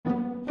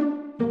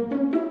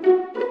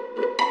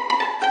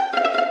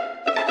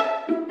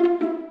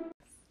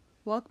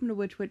Welcome to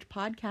Witch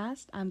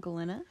Podcast. I'm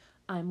Galena.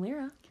 I'm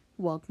Lyra.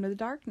 Welcome to the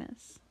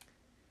darkness.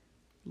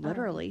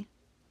 Literally.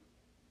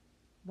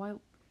 Why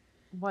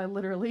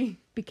literally?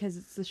 Because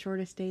it's the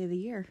shortest day of the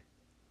year.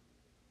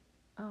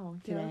 Oh,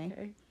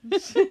 today. Yeah,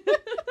 okay.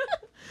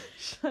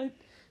 Shut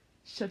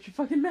your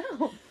fucking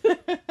mouth.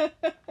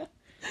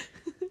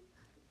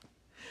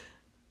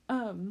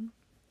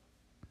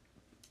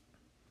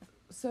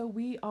 So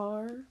we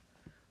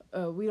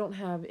don't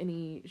have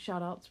any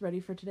shout outs ready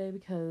for today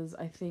because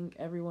I think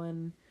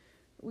everyone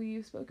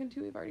we've spoken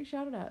to we've already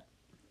shouted at.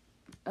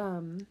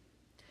 And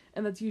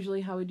that's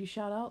usually how we do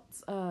shout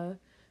outs.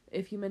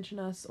 If you mention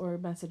us or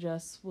message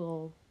us,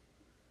 we'll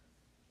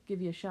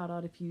give you a shout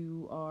out if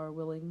you are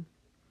willing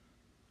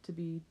to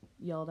be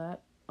yelled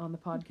at on the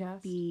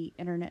podcast. Be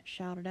internet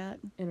shouted at.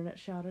 Internet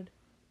shouted.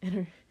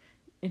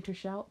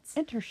 Intershouts.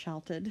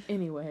 Intershouted.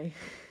 Anyway.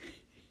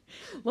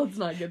 Let's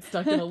not get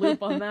stuck in a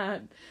loop on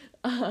that.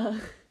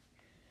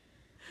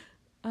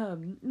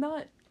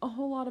 Not a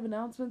whole lot of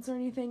announcements or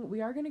anything.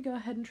 We are going to go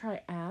ahead and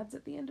try ads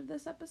at the end of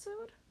this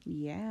episode.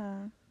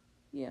 Yeah.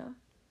 Yeah.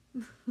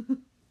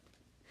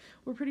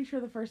 We're pretty sure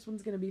the first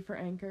one's going to be for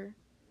Anchor.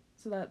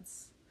 So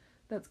that's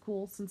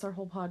cool since our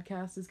whole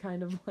podcast is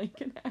kind of like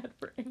an ad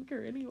for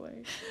Anchor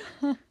anyway.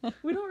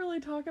 We don't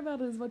really talk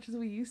about it as much as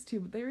we used to,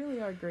 but they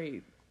really are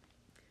great.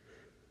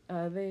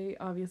 They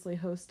obviously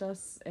host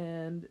us,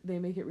 and they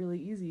make it really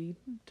easy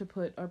to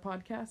put our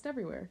podcast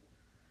everywhere.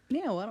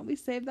 Yeah, why don't we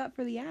save that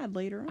for the ad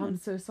later on? I'm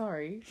so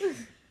sorry.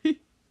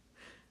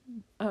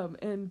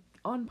 And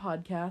on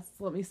podcasts,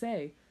 let me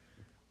say,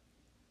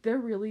 they're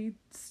really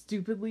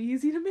stupidly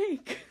easy to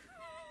make.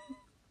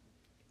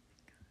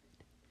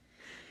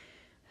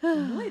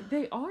 What?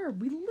 They are.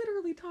 We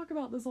literally talk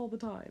about this all the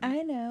time.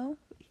 I know.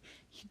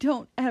 You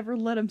don't ever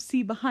let them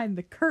see behind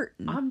the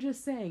curtain. I'm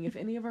just saying, if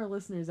any of our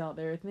listeners out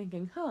there are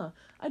thinking,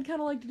 I'd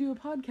kind of like to do a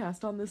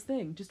podcast on this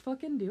thing, just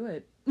fucking do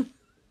it.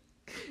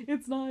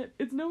 It's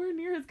nowhere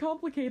near as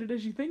complicated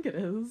as you think it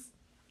is.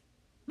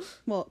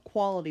 Well,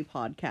 quality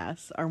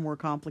podcasts are more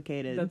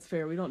complicated. That's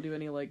fair. We don't do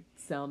any, like,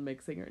 sound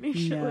mixing or any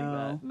shit like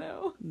that.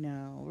 No.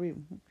 No.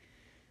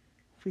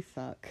 We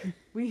suck.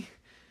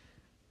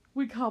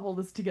 We cobble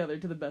this together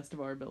to the best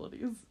of our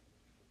abilities.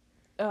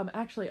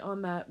 Actually,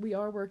 on that, we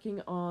are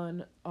working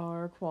on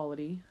our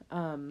quality.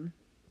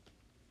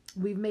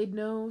 We've made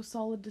no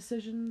solid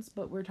decisions,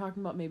 but we're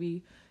talking about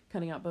maybe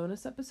cutting out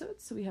bonus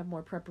episodes so we have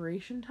more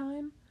preparation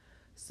time,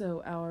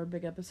 so our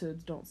big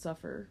episodes don't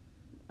suffer,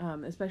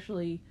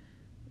 especially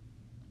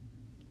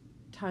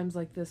times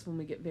like this when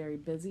we get very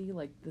busy,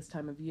 like this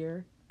time of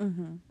year.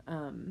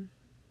 Mm-hmm.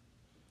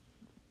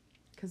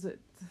 Because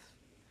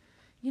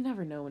you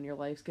never know when your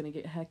life's gonna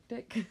get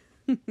hectic.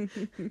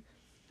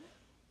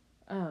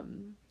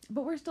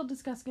 But we're still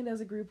discussing it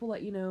as a group. We'll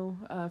let you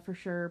know, for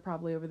sure,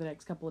 probably over the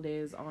next couple of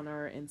days on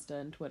our Insta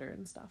and Twitter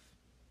and stuff.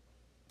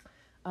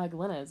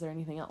 Galena, is there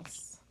anything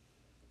else?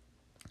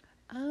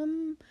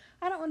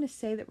 I don't want to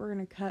say that we're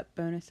going to cut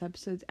bonus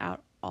episodes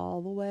out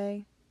all the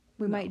way.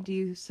 We might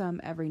do some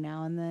every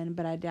now and then,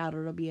 but I doubt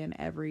it'll be an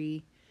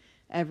every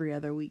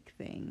other week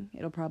thing.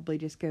 It'll probably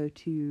just go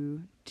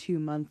to 2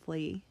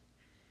 monthly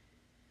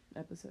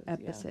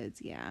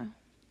episodes. Yeah.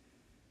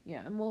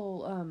 Yeah, and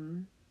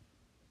we'll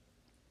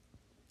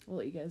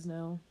let you guys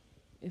know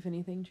if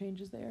anything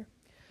changes there.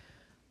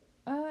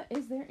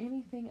 Is there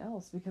anything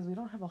else? Because we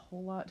don't have a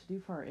whole lot to do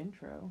for our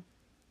intro.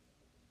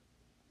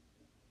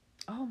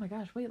 Oh my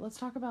gosh, wait, let's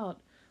talk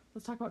about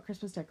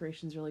Christmas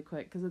decorations really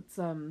quick, because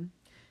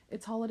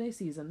it's holiday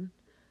season.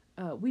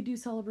 We do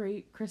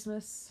celebrate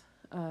Christmas,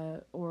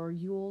 or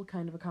Yule,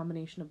 kind of a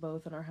combination of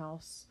both in our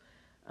house.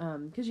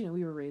 Because,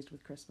 we were raised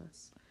with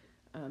Christmas.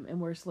 And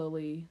we're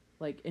slowly,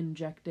 like,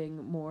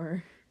 injecting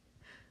more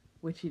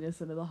witchiness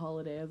into the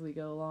holiday as we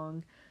go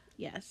along.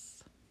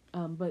 Yes.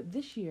 But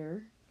this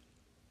year,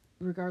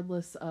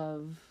 regardless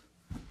of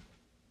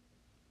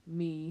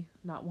me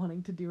not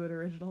wanting to do it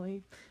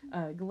originally,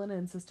 Galena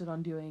insisted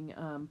on doing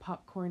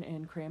popcorn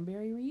and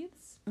cranberry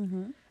wreaths.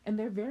 Mm-hmm. And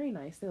they're very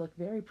nice. They look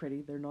very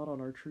pretty. They're not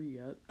on our tree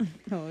yet.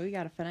 Oh, we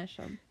gotta finish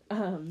them.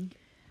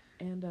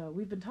 And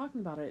we've been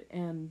talking about it,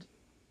 and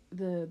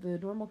the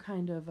normal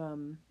kind of,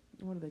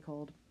 what are they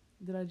called?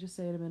 Did I just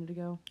say it a minute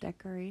ago?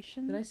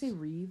 Decorations? Did I say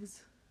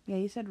wreaths? Yeah,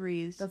 you said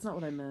wreaths. That's not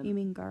what I meant. You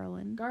mean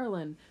garland.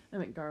 Garland. I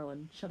meant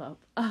garland. Shut up.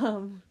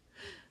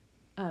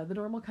 The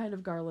normal kind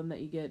of garland that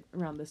you get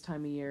around this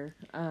time of year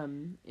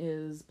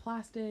is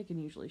plastic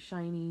and usually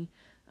shiny.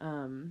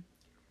 And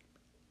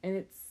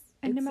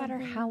no matter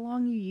how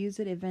long you use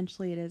it,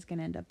 eventually it is going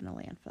to end up in a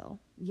landfill.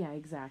 Yeah,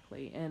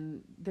 exactly.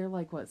 And they're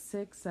like,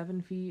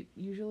 6-7 feet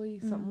usually?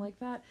 Something like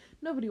that.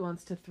 Nobody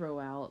wants to throw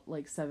out,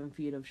 7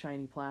 feet of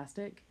shiny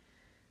plastic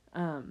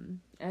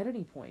at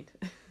any point.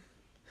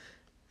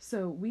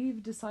 So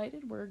we've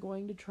decided we're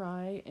going to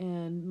try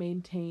and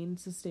maintain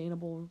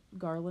sustainable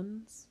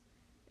garlands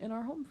in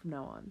our home from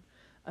now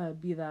on.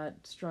 Be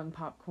that strung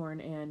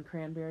popcorn and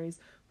cranberries,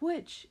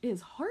 which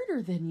is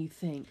harder than you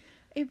think.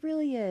 It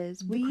really is.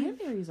 The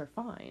cranberries are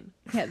fine.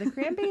 Yeah, the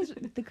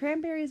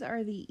cranberries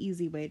are the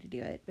easy way to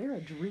do it. They're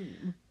a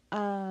dream.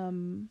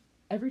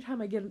 every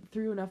time I get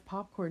through enough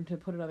popcorn to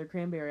put another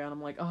cranberry on,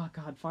 I'm like, oh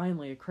god,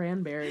 finally a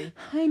cranberry.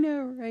 I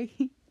know, right?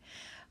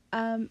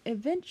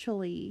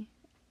 Eventually,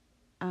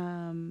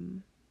 I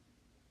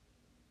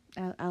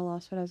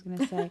lost what I was going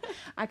to say.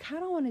 I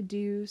kind of want to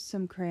do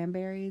some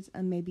cranberries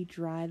and maybe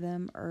dry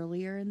them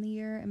earlier in the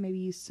year and maybe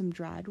use some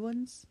dried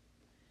ones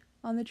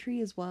on the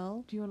tree as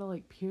well. Do you want to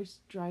like pierce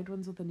dried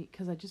ones with a needle?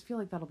 Because I just feel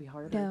like that'll be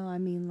harder. No, I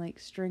mean like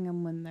string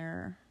them when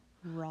they're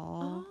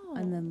raw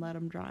and then let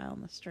them dry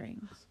on the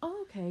strings.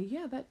 Oh, okay,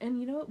 yeah, that, and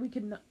you know what, we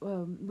can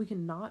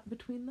knot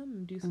between them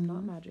and do some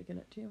knot magic in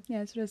it too. Yeah,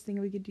 that's what I was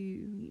thinking. We could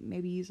do,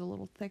 maybe use a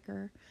little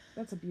thicker.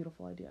 That's a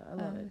beautiful idea. I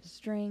love it.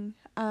 String.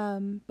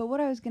 But what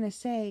I was gonna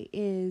say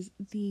is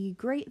the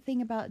great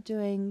thing about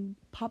doing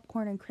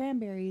popcorn and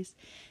cranberries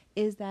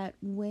is that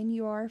when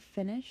you are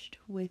finished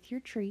with your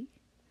tree,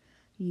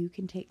 you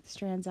can take the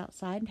strands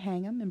outside and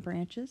hang them in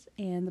branches,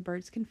 and the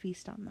birds can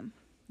feast on them.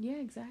 Yeah,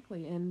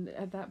 exactly. And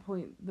at that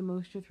point, the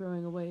most you're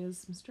throwing away is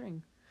some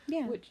string.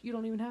 Yeah. Which you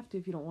don't even have to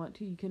if you don't want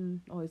to. You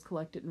can always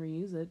collect it and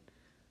reuse it.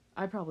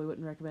 I probably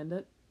wouldn't recommend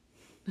it.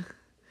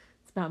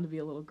 It's bound to be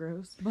a little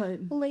gross,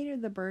 but... Later,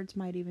 the birds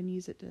might even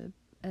use it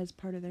as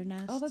part of their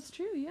nest. Oh, that's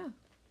true, yeah.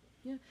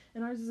 Yeah,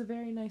 and ours is a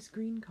very nice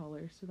green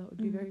color, so that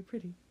would be very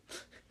pretty.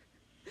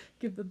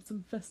 Give them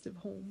some festive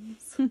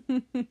homes.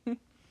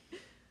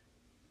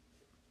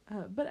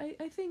 But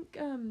I think,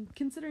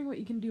 considering what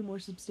you can do more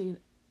sustainably,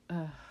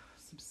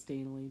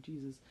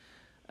 Jesus.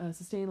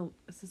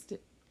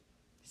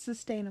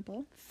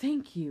 Sustainable.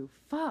 Thank you.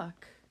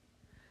 Fuck.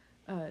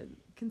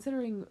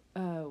 Considering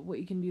what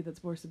you can do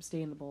that's more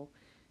sustainable,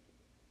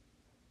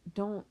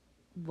 don't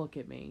look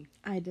at me.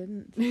 I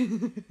didn't.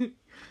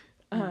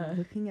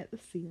 Looking at the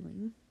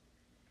ceiling.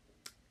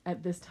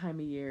 At this time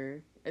of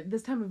year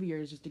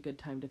is just a good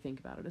time to think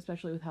about it,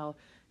 especially with how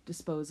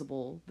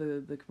disposable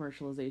the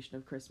commercialization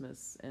of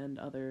Christmas and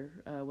other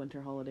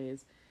winter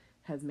holidays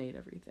has made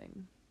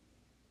everything.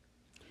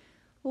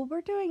 Well,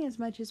 we're doing as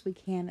much as we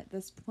can at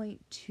this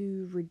point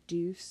to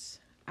reduce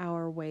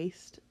our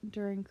waste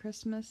during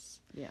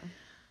Christmas. Yeah.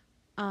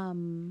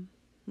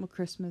 Well,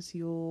 Christmas,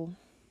 Yule.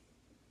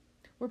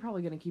 We're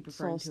probably going to keep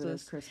referring to it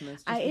as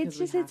Christmas.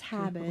 It's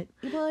habit.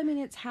 Well, I mean,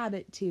 it's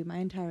habit too. My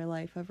entire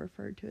life I've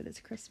referred to it as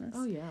Christmas.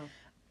 Oh, yeah.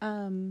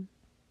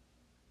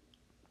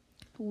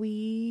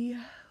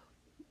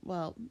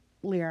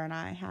 Lyra and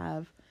I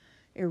have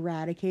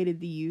eradicated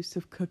the use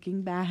of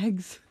cooking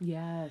bags.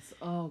 Yes.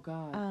 Oh,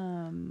 God.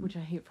 Which I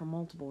hate for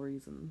multiple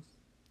reasons.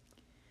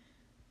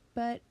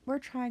 But we're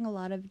trying a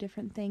lot of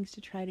different things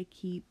to try to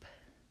keep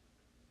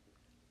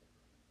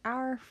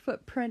our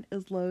footprint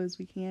as low as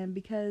we can,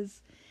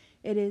 because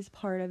it is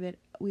part of it.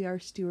 We are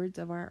stewards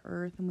of our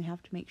earth, and we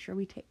have to make sure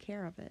we take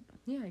care of it.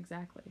 Yeah,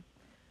 exactly.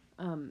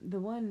 The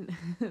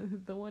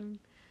one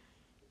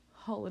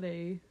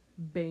holiday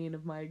bane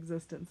of my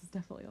existence is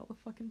definitely all the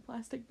fucking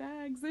plastic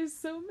bags. There's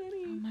so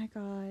many. Oh my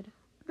god.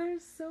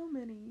 There's so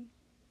many.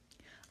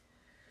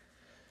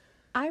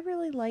 I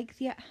really like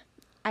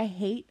I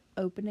hate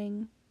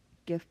opening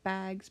gift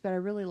bags, but I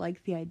really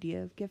like the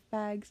idea of gift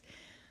bags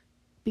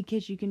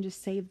because you can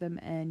just save them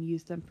and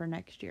use them for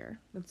next year.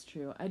 That's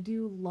true. I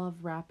do love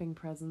wrapping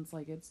presents.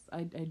 Like,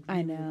 I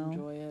really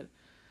enjoy it.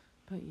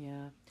 But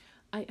yeah.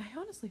 I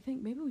honestly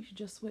think maybe we should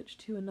just switch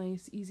to a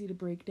nice, easy to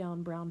break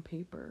down brown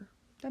paper.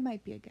 That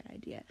might be a good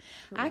idea.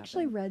 I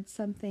actually read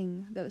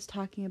something that was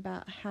talking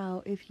about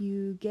how if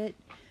you get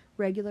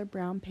regular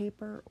brown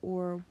paper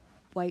or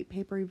white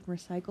paper, even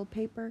recycled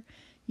paper,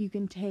 you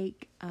can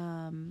take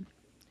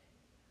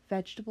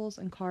vegetables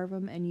and carve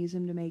them and use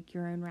them to make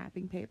your own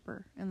wrapping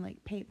paper and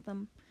like paint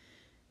them.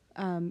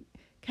 Kind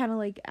of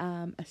like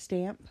a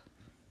stamp.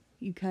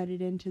 You cut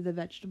it into the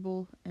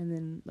vegetable and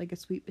then like a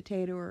sweet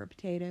potato or a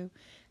potato,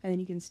 and then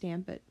you can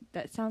stamp it.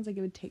 That sounds like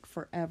it would take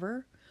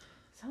forever.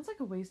 Sounds like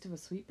a waste of a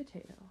sweet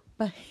potato.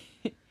 But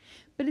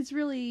it's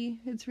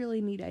really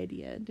a neat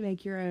idea to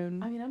make your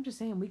own. I mean, I'm just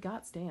saying, we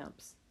got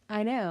stamps.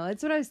 I know.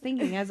 That's what I was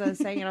thinking as I was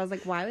saying it. I was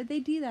like, why would they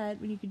do that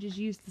when you could just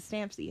use the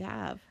stamps that you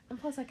have? And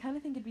plus, I kind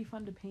of think it'd be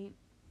fun to paint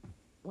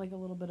like a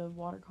little bit of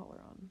watercolor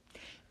on.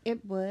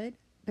 It would,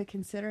 but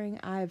considering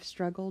I've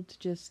struggled to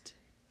just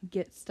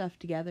get stuff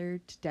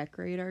together to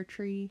decorate our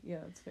tree. Yeah,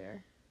 that's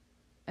fair.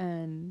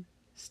 And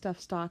stuff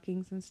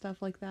stockings and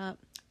stuff like that,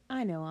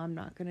 I know I'm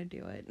not going to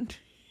do it.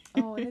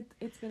 Oh, and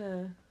it's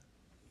been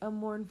a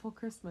mournful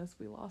Christmas.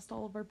 We lost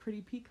all of our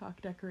pretty peacock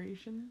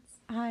decorations.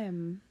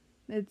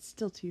 It's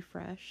still too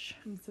fresh.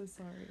 I'm so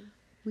sorry.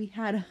 We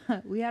had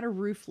a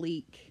roof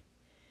leak,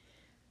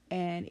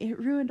 and it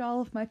ruined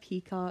all of my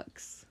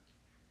peacocks.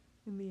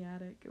 In the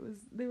attic.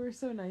 They were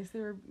so nice.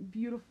 They were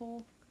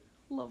beautiful,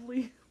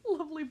 lovely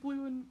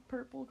blue and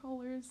purple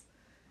colors.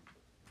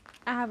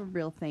 I have a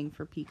real thing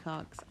for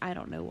peacocks. I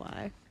don't know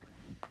why.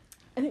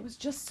 And it was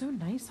just so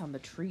nice on the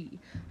tree.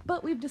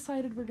 But we've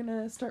decided we're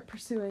gonna start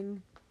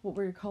pursuing what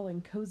we're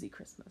calling cozy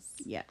Christmas.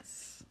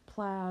 Yes.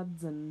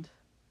 Plaids and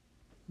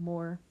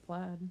more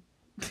plaid.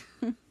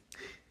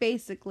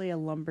 Basically a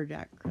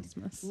lumberjack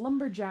Christmas.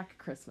 Lumberjack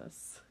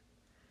Christmas.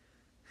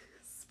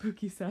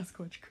 spooky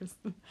Sasquatch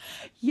Christmas.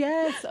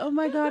 Yes. Oh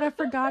my God, I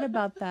forgot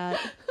about that.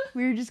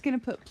 We were just gonna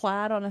put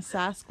plaid on a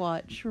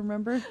Sasquatch.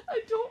 Remember?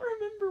 I don't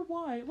remember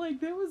why. Like,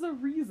 there was a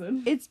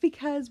reason. It's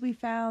because we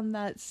found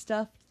that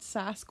stuffed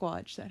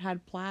Sasquatch that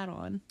had plaid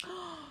on.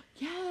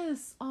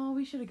 Yes. Oh,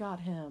 we should have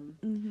got him.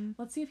 Mm-hmm.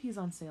 Let's see if he's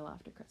on sale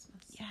after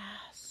Christmas.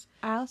 Yes.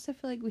 I also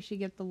feel like we should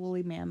get the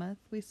woolly mammoth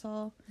we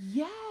saw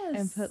Yes.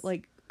 and put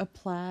like a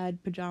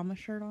plaid pajama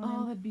shirt on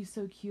Oh, him. that'd be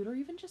so cute. Or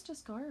even just a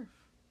scarf.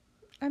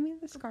 I mean,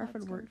 the scarf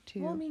plaid would work scarf.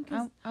 too. Well, I mean,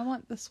 'cause I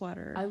want the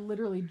sweater. I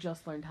literally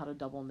just learned how to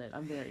double knit.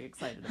 I'm very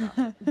excited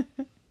about it.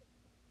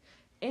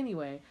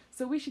 Anyway,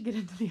 so we should get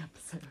into the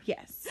episode.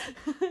 Yes.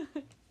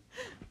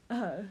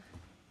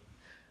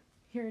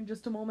 Here in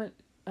just a moment,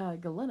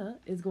 Galena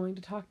is going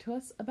to talk to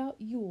us about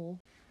Yule.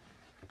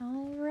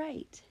 All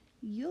right.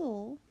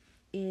 Yule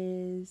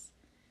is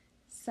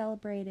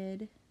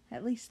celebrated,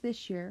 at least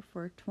this year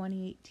for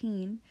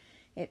 2018.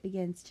 It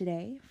begins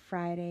today,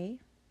 Friday.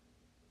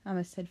 I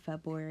almost said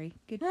February.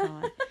 Good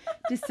God.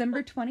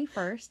 December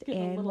 21st.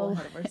 Getting and a little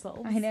ahead of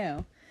ourselves. I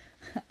know.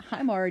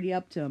 I'm already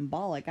up to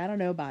embolic. I don't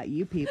know about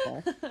you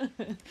people.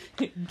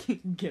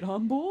 Get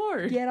on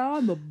board. Get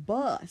on the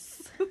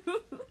bus.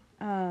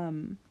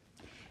 And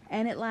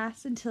it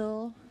lasts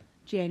until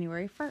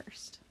January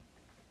 1st.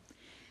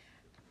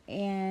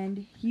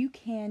 And you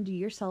can do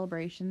your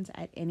celebrations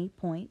at any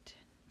point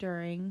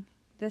during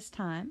this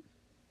time.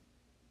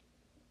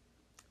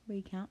 What are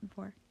you counting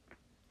for?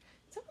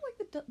 Is that where,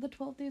 like, the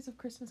 12 days of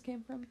Christmas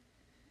came from?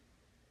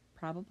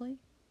 Probably.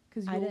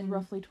 Because I Yule's didn't-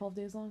 roughly 12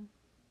 days long.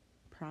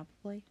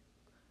 Probably.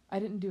 I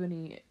didn't do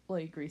any,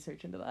 like,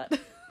 research into that.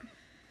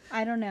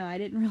 I don't know. I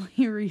didn't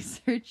really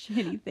research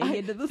anything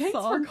into the Thanks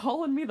song. for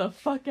calling me the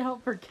fuck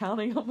out for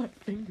counting on my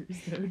fingers,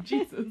 though.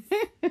 Jesus.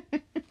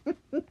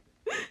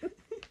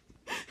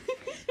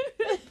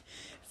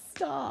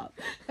 Stop.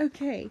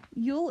 Okay.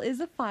 Yule is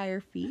a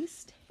fire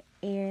feast.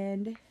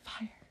 And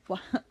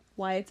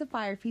why it's a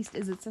fire feast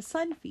is it's a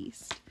sun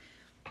feast.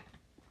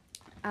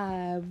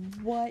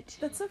 What?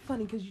 That's so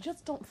funny because you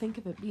just don't think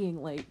of it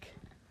being like.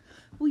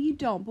 Well, you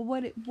don't. But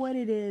what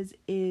it is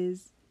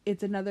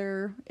it's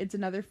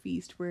another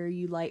feast where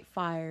you light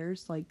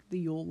fires like the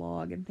Yule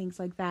log and things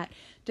like that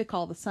to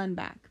call the sun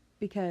back,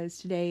 because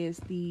today is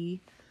the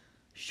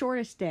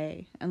shortest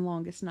day and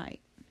longest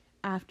night.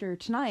 After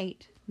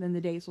tonight, then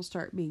the days will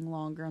start being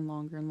longer and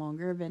longer and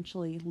longer,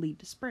 eventually lead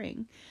to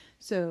spring.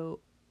 So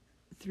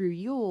through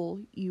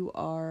Yule, you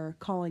are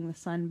calling the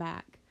sun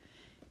back.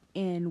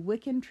 In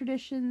Wiccan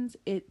traditions,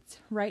 it's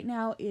right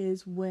now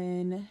is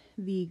when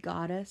the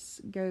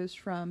goddess goes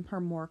from her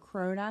more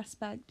crone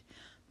aspect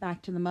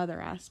back to the mother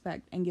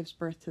aspect and gives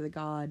birth to the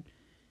god.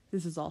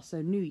 This is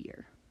also New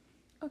Year.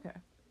 Okay.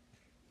 And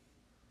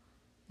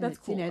That's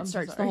cool. It I'm so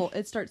starts sorry.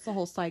 it starts the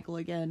whole cycle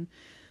again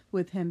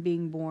with him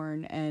being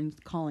born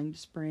and calling to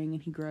spring,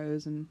 and he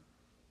grows and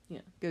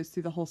goes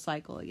through the whole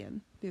cycle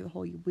again, through the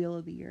whole wheel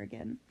of the year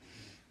again.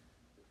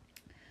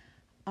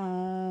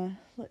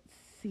 Let's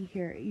see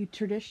here. You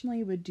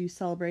traditionally would do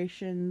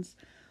celebrations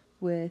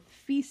with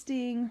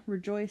feasting,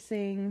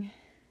 rejoicing,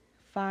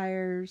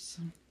 fires,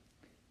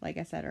 like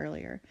I said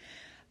earlier.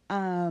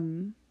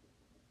 And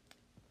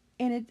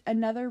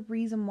another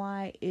reason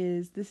why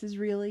is this is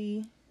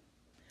really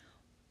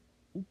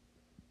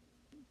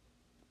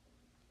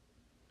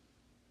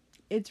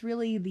it's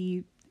really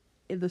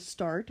the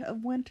start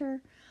of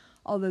winter,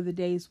 although the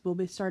days will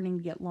be starting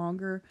to get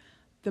longer.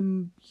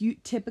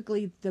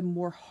 Typically the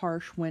more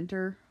harsh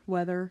winter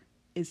weather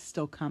is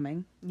still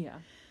coming. Yeah.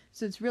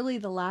 So it's really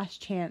the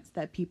last chance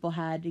that people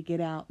had to get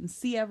out and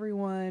see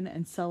everyone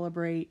and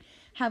celebrate,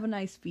 have a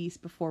nice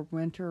feast before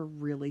winter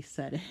really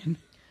set in.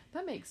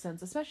 That makes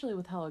sense, especially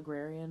with how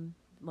agrarian,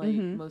 like,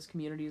 most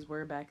communities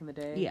were back in the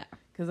day. Yeah.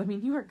 Because, I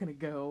mean, you aren't going to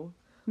go,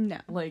 No.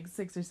 like,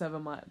 6 or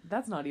 7 miles.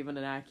 That's not even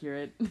an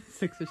accurate.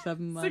 6 or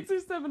 7 months.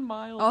 6 or 7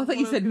 miles. Oh, I thought is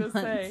you what said was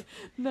gonna months. say.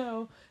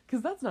 No,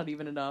 because that's not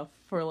even enough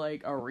for,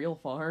 like, a real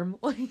farm.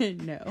 Like,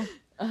 No.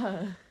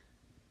 but,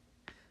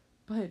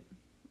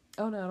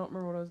 oh no, I don't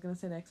remember what I was going to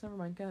say next. Never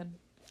mind, go ahead.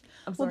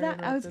 I'm Well, sorry.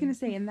 that I was interrupted. going to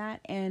say in that,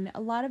 and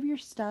a lot of your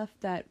stuff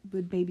that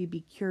would maybe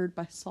be cured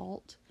by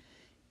salt,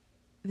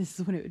 this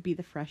is when it would be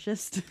the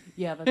freshest.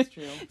 Yeah, that's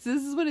true. So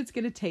this is when it's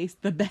going to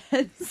taste the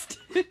best.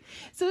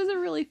 So it was a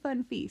really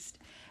fun feast.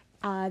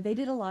 They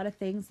did a lot of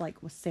things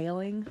like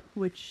wassailing,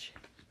 which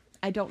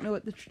I don't know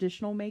what the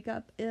traditional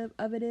makeup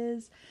of it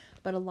is,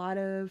 but a lot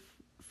of,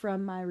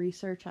 from my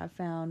research, I've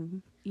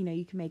found,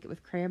 you can make it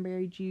with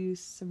cranberry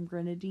juice, some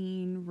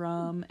grenadine,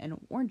 rum, and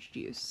orange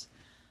juice.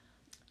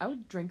 I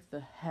would drink the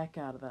heck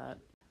out of that.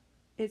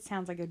 It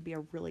sounds like it would be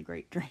a really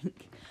great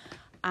drink.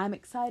 I'm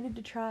excited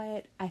to try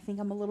it. I think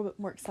I'm a little bit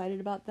more excited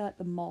about that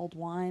than mulled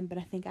wine, but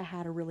I think I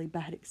had a really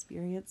bad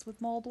experience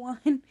with mulled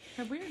wine.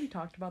 Have we already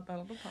talked about that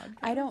on the podcast?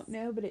 I don't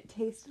know, but it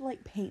tasted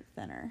like paint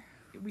thinner.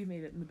 We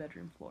made it in the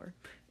bedroom floor.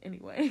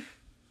 Anyway.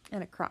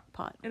 In a crock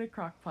pot. In a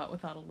crock pot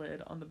without a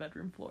lid on the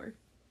bedroom floor.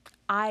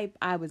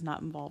 I was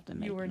not involved in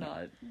making You were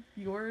not.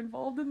 You were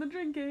involved in the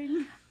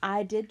drinking.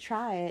 I did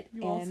try it.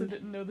 You also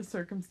didn't know the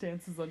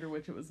circumstances under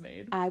which it was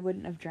made. I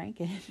wouldn't have drank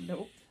it.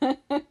 Nope.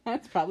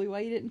 That's probably why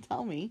you didn't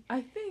tell me.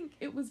 I think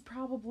it was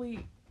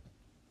probably...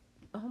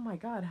 Oh my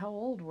god, how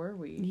old were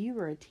we? You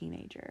were a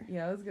teenager.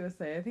 Yeah, I was gonna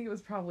say, I think it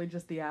was probably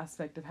just the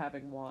aspect of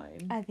having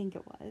wine. I think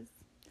it was.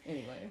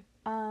 Anyway.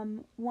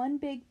 One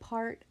big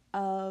part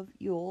of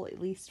Yule, at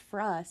least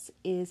for us,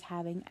 is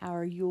having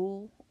our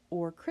Yule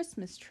or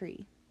Christmas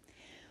tree.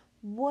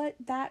 What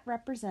that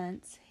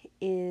represents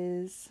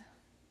is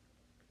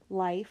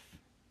life,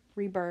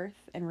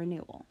 rebirth, and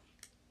renewal.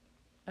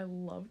 I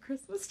love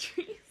Christmas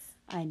trees.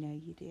 I know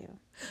you do.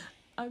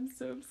 I'm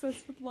so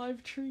obsessed with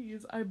live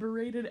trees. I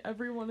berated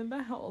everyone in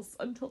the house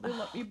until they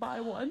let me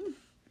buy one.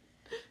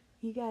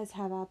 You guys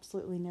have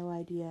absolutely no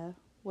idea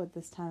what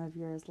this time of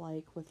year is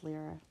like with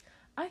Lyra.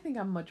 I think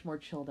I'm much more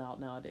chilled out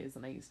nowadays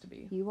than I used to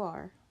be. You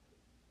are.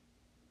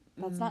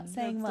 That's not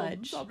saying much.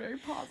 That's not very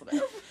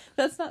positive.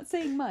 That's not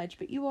saying much,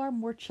 but you are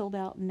more chilled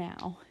out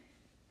now.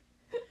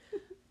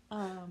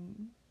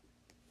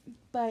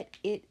 But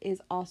it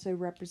is also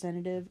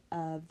representative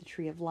of the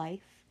Tree of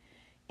Life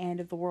and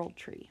of the World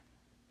Tree,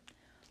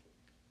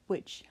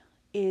 which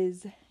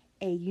is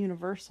a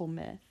universal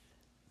myth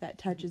that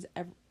touches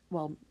I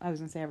was going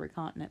to say every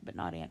continent, but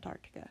not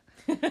Antarctica.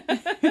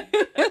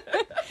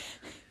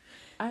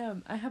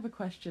 I have a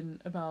question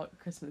about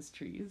Christmas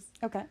trees.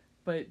 Okay.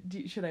 But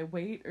should I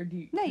wait or do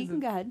you... No, you can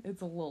go ahead.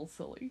 It's a little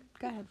silly.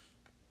 Go ahead.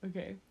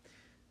 Okay.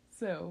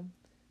 So,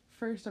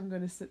 first I'm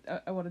going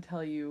to I want to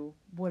tell you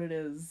what it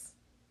is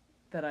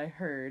that I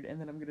heard, and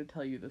then I'm going to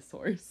tell you the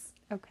source.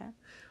 Okay.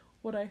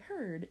 What I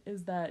heard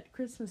is that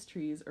Christmas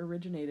trees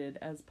originated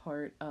as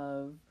part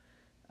of,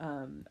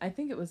 I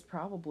think it was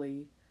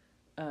probably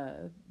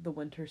the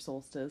winter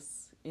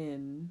solstice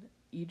in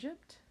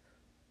Egypt,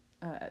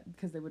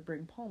 because they would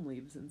bring palm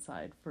leaves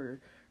inside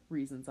for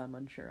reasons I'm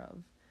unsure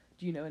of.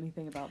 Do you know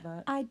anything about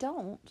that? I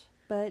don't,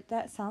 but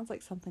that sounds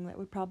like something that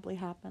would probably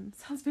happen.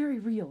 Sounds very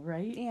real,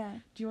 right? Yeah.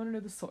 Do you want to know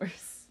the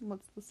source?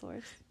 What's the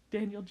source?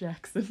 Daniel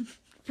Jackson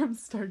from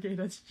Stargate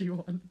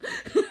SG-1.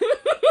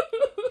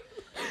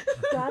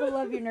 Gotta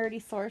love your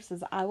nerdy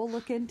sources. I will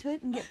look into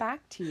it and get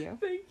back to you.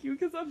 Thank you,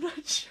 because I'm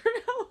not sure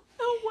how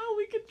well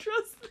we can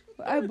trust them.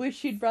 I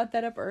wish you'd brought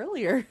that up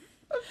earlier.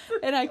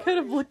 And I could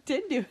have looked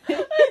into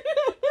it.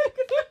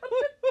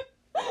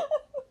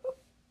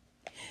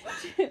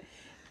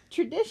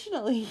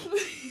 Traditionally.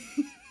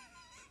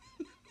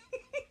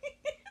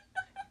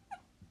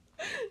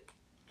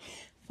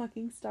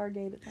 Fucking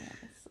Stargate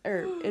Atlantis.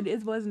 Or,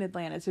 it wasn't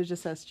Atlantis, it was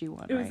just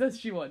SG-1, It was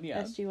SG-1,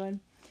 yeah. SG-1.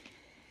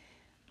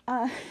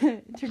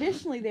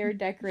 Traditionally, they were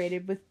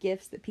decorated with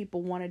gifts that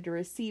people wanted to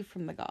receive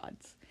from the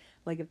gods.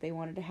 Like, if they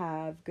wanted to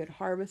have good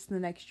harvest in the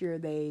next year,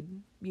 they'd,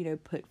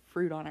 put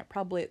fruit on it.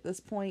 Probably at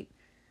this point,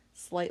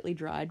 slightly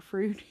dried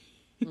fruit.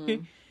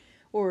 Mm.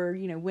 Or,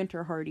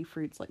 winter hardy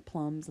fruits like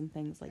plums and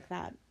things like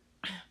that.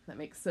 That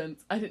makes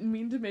sense. I didn't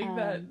mean to make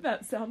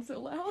that sound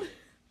so loud.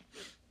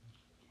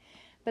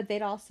 But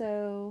they'd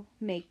also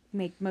make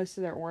most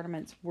of their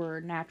ornaments were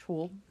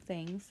natural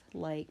things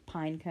like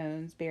pine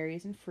cones,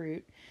 berries, and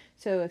fruit.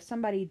 So if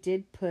somebody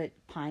did put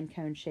pine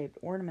cone shaped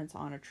ornaments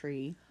on a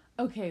tree.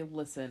 Okay,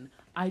 listen.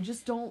 I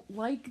just don't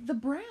like the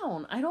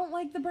brown. I don't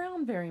like the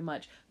brown very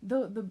much.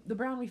 The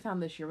brown we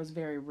found this year was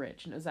very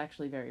rich and it was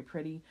actually very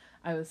pretty.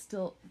 I was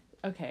still...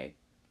 Okay,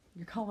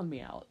 you're calling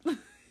me out.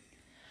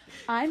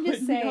 I'm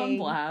just saying... me on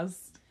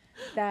blast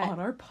that on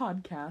our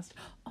podcast.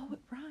 Oh, it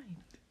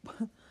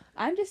rhymed.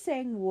 I'm just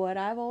saying what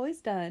I've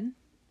always done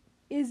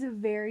is a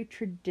very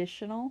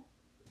traditional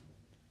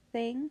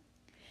thing.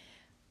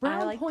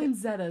 Brown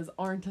poinsettias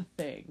aren't a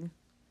thing.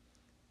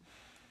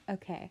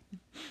 Okay.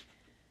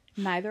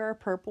 Neither are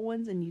purple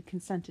ones, and you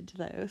consented to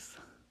those.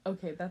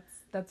 Okay,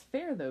 that's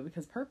fair, though,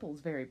 because purple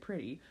is very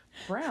pretty.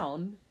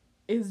 Brown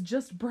is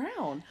just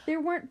brown. There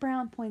weren't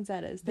brown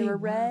poinsettias. There were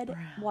red,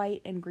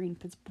 white, and green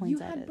poinsettias. You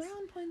had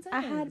brown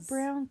poinsettias. I had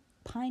brown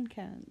pine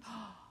cones.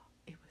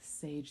 It was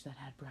Sage that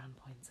had brown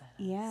poinsettias.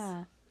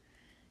 Yeah.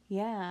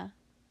 Yeah.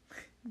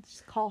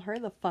 Just call her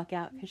the fuck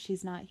out because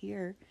she's not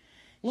here.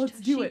 Let's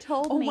do it.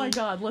 Told me, my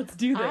god, let's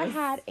do this. I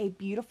had a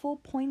beautiful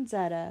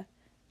poinsettia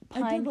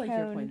pine I did like cone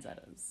your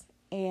poinsettias.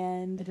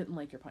 And I didn't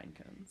like your pine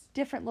cones.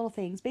 Different little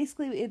things.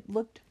 Basically, it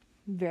looked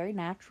very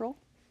natural.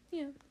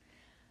 Yeah.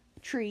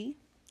 Tree.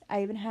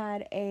 I even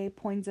had a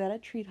poinsettia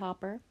tree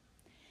topper.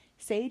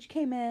 Sage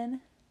came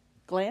in,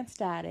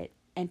 glanced at it,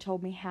 and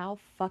told me how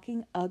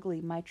fucking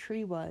ugly my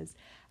tree was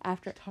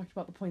after... Talked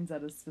about the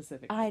poinsettias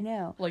specifically. I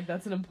know. Like,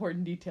 that's an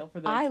important detail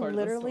for the I part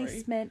literally of the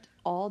story. spent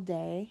all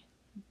day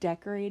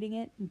decorating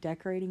it,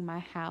 decorating my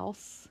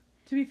house.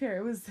 To be fair,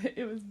 it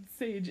was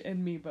Sage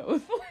and me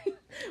both.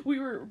 we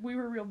were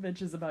real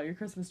bitches about your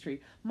Christmas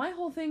tree. My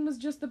whole thing was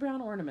just the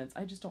brown ornaments.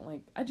 I just don't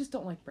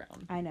like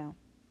brown. I know.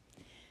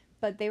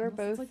 But they were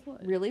both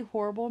really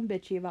horrible and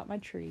bitchy about my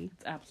tree.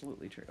 It's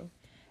absolutely true.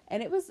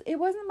 And it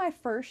wasn't my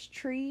first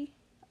tree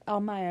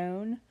on my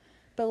own,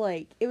 but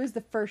like it was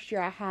the first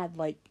year I had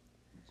like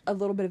a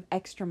little bit of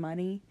extra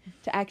money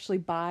to actually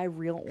buy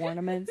real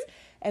ornaments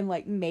and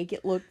like make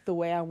it look the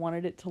way I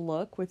wanted it to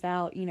look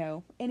without, you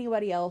know,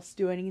 anybody else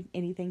doing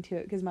anything to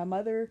it. Because my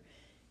mother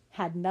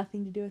had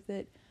nothing to do with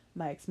it.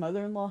 My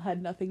ex-mother-in-law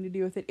had nothing to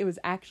do with it. It was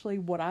actually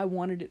what I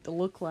wanted it to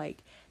look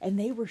like. And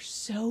they were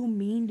so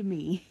mean to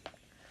me.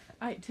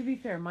 To be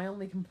fair, my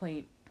only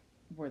complaint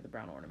were the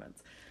brown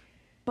ornaments.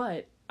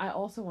 But I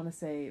also want to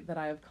say that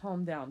I have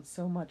calmed down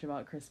so much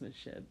about Christmas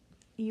shit.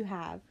 You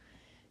have.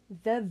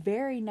 The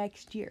very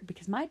next year,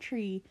 because my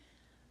tree,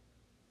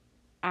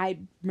 I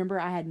remember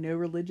I had no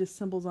religious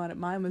symbols on it.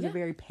 Mine was a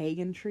very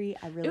pagan tree.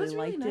 I really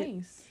liked it. Really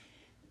nice.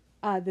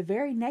 The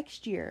very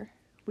next year,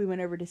 we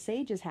went over to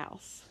Sage's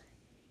house.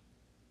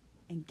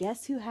 And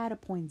guess who had a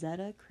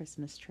poinsettia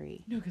Christmas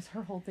tree? No, because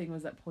her whole thing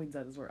was that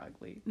poinsettias were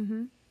ugly.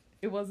 Mm-hmm.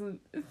 It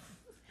wasn't...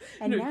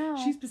 And now...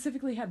 She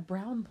specifically had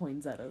brown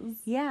poinsettias.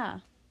 Yeah.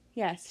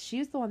 Yes, she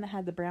was the one that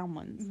had the brown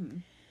ones. Mm-hmm.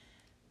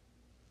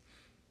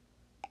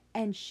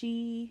 And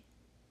she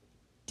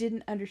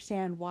didn't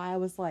understand why I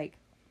was like,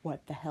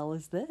 what the hell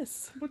is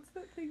this? What's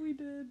that thing we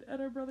did at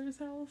our brother's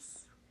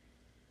house?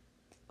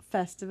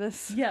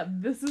 Festivus. Yeah,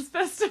 this is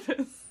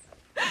Festivus.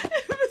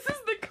 This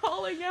is the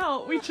calling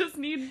out. We just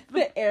need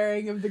the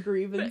airing of the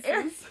grievances. The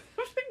airing of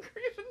the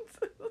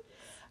grievances.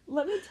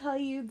 Let me tell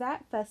you,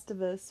 that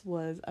Festivus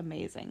was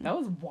amazing. That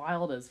was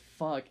wild as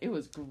fuck. It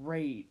was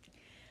great.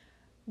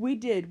 We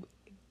did.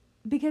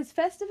 Because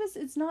Festivus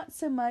is not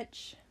so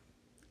much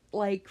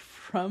like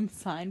from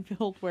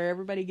Seinfeld where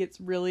everybody gets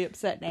really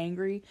upset and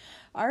angry.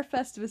 Our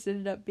Festivus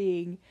ended up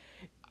being,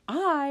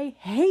 I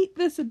hate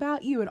this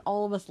about you, and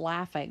all of us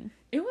laughing.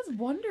 It was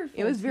wonderful.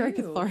 It was very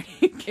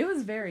cathartic. It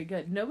was very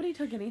good. Nobody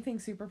took anything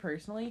super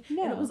personally.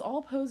 No. And it was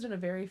all posed in a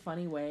very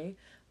funny way.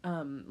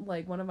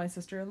 Like one of my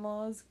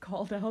sister-in-laws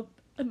called out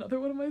another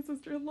one of my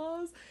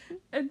sister-in-laws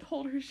and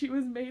told her she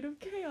was made of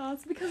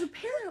chaos because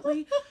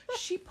apparently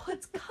she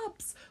puts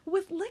cups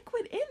with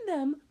liquid in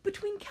them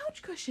between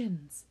couch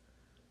cushions.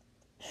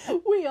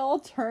 We all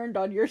turned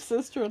on your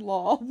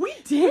sister-in-law. We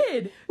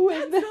did.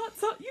 When That's not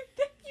so. You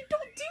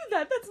don't do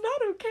that. That's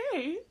not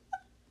okay.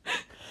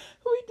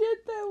 We did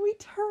though. We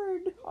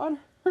turned on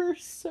her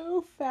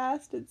so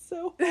fast and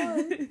so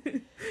hard.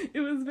 It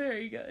was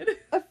very good.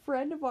 A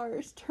friend of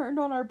ours turned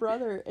on our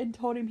brother and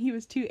told him he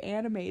was too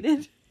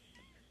animated.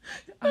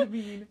 I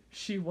mean,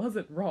 she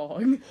wasn't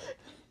wrong.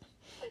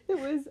 It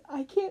was,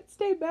 I can't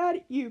stay mad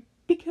at you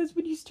because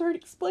when you start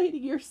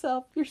explaining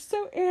yourself, you're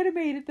so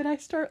animated that I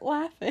start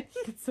laughing.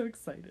 I get so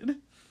excited.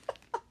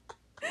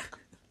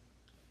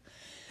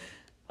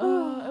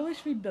 I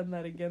wish we'd done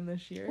that again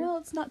this year. Well,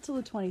 it's not till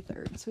the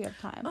 23rd, so we have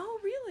time. Oh,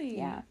 really?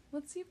 Yeah.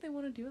 Let's see if they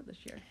want to do it this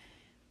year.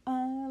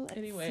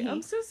 Anyway,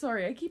 I'm so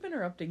sorry. I keep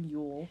interrupting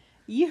Yule.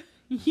 You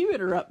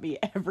interrupt me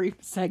every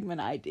segment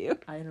I do.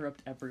 I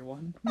interrupt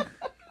everyone.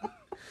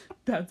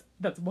 That's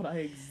what I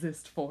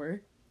exist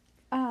for.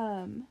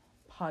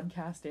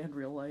 Podcast and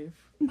real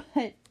life.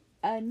 But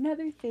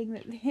another thing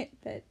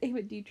that they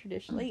would do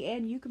traditionally,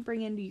 and you can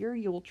bring into your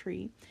Yule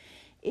tree,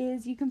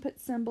 is you can put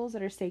symbols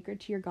that are sacred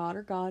to your god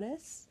or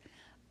goddess.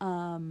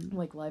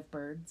 Like live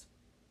birds.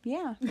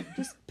 Yeah,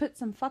 just put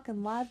some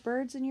fucking live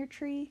birds in your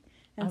tree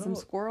and some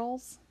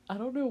squirrels. I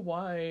don't know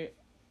why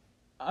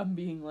I'm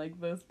being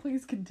like this.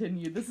 Please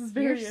continue. This is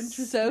very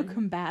interesting. So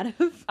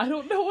combative. I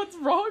don't know what's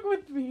wrong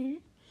with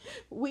me.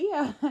 We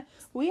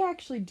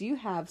actually do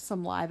have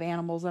some live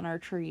animals in our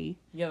tree.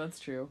 Yeah, that's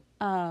true.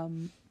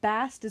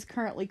 Bast is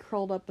currently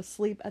curled up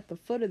asleep at the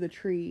foot of the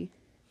tree.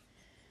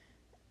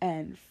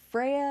 And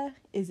Freya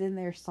is in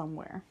there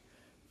somewhere.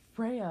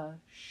 Freya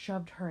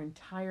shoved her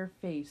entire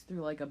face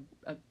through like a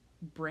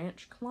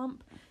branch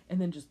clump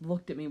and then just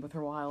looked at me with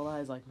her wild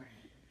eyes like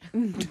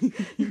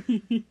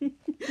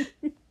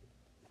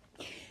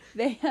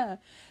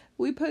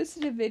we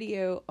posted a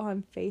video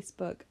on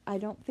Facebook. I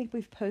don't think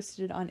we've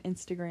posted it on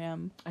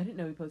Instagram. I didn't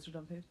know we posted it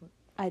on Facebook.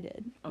 I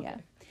did. Okay.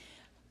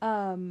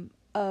 Yeah.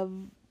 Of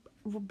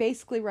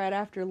basically right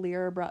after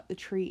Lyra brought the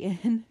tree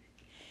in.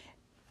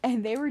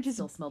 And they were just...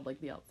 Still smelled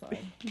like the outside.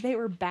 They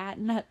were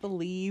batting at the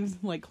leaves,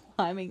 like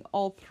climbing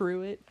all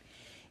through it.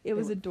 It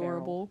was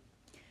adorable.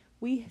 Feral.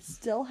 We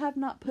still have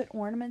not put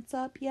ornaments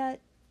up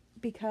yet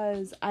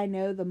because I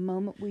know the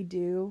moment we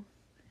do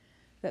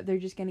that they're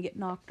just going to get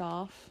knocked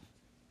off.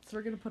 So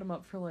we're going to put them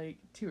up for like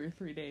 2 or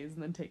 3 days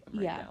and then take them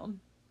right down.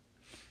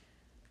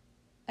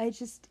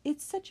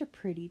 It's such a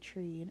pretty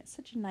tree and it's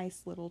such a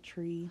nice little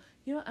tree.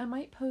 You know, I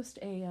might post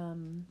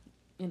an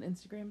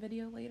Instagram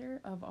video later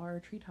of our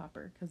tree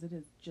topper because it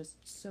is just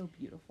so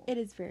beautiful. It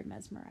is very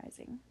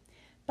mesmerizing.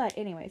 But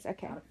anyways,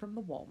 okay. Got it from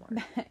the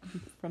Walmart.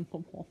 From the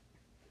wall.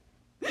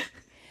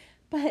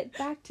 But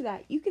back to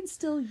that. You can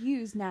still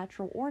use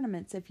natural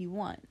ornaments if you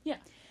want. Yeah.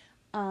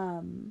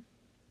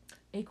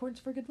 Acorns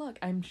for good luck.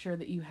 I'm sure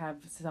that you have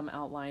some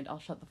outlined. I'll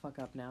shut the fuck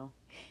up now.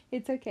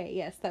 It's okay.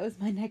 Yes, that was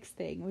my next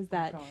thing, was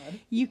that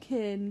you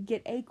can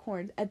get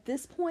acorns. At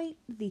this point,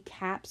 the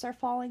caps are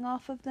falling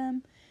off of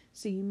them,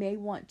 so you may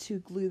want to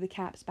glue the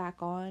caps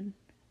back on.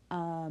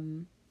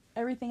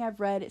 Everything I've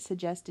read, it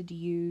suggested to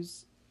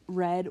use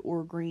red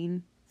or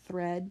green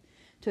thread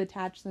to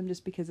attach them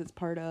just because it's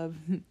part of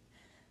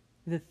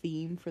the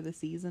theme for the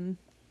season.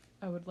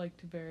 I would like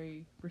to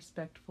very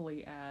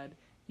respectfully add,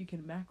 you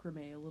can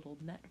macrame a little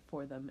net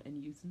for them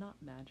and use knot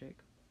magic.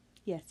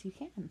 Yes, you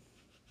can.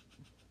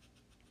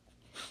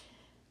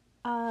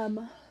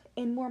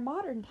 In more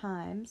modern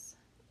times,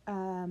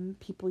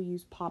 people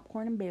use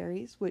popcorn and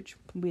berries, which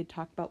we had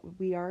talked about what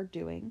we are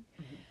doing,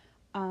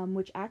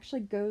 which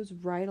actually goes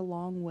right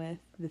along with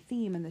the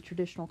theme and the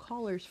traditional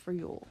colors for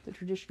Yule. The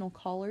traditional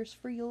colors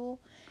for Yule,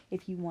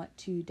 if you want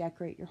to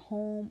decorate your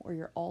home or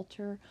your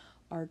altar,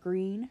 are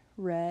green,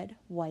 red,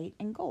 white,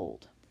 and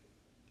gold.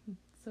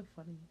 So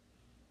funny.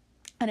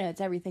 I know,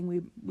 it's everything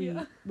we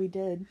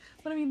did.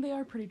 But I mean, they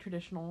are pretty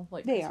traditional.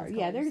 Like They Christmas are,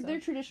 yeah. colors,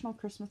 They're traditional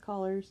Christmas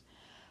colors.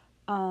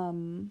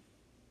 Let's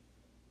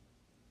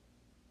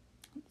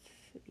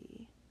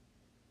see.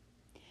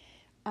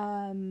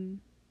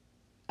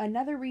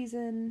 Another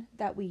reason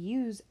that we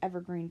use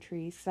evergreen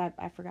trees, 'cause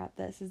I forgot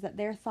this, is that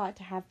they're thought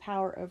to have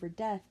power over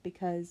death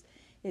because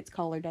its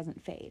color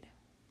doesn't fade,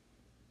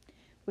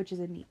 which is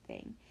a neat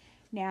thing.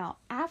 Now,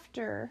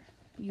 after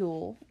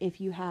Yule,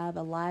 if you have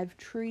a live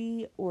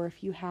tree or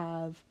if you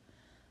have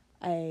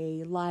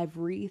a live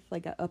wreath,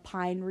 like a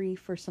pine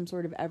wreath or some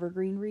sort of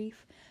evergreen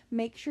wreath,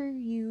 make sure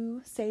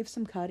you save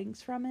some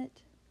cuttings from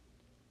it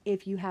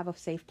if you have a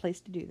safe place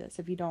to do this.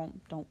 If you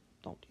don't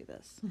do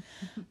this.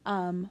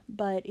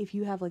 But if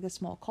you have like a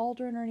small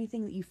cauldron or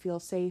anything that you feel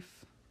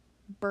safe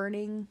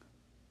burning,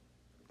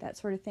 that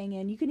sort of thing,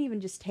 and you can even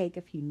just take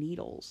a few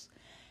needles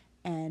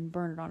and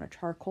burn it on a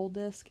charcoal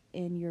disc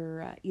in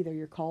your either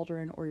your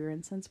cauldron or your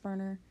incense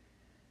burner.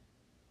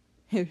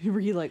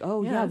 You're like,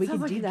 oh yeah, we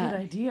can do that.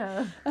 Good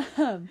idea.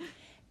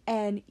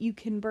 And you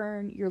can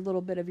burn your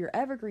little bit of your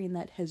evergreen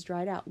that has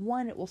dried out.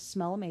 One, it will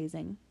smell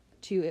amazing.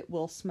 Two, it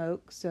will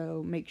smoke,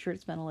 so make sure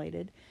it's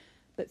ventilated.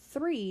 But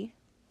three,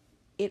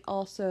 it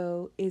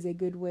also is a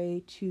good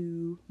way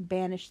to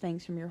banish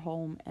things from your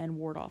home and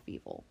ward off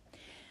evil.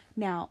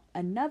 Now,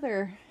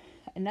 another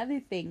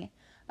thing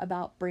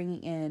about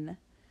bringing in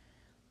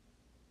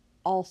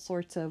all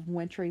sorts of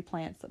wintry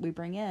plants that we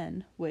bring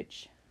in,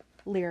 which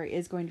Lyra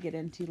is going to get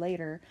into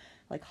later,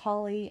 like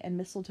holly and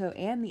mistletoe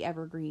and the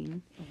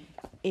evergreen,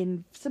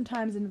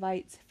 sometimes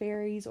invites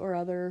fairies or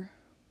other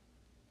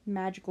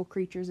magical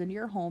creatures into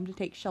your home to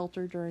take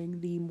shelter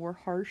during the more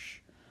harsh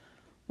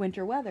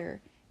winter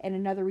weather. And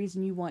another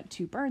reason you want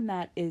to burn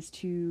that is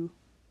to,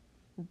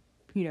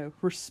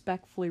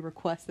 respectfully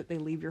request that they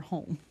leave your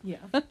home. Yeah.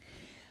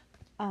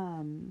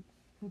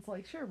 It's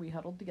like, sure, we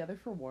huddled together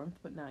for warmth,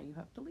 but now you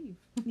have to leave.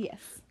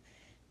 Yes.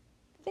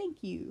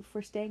 Thank you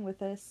for staying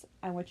with us.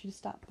 I want you to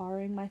stop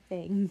borrowing my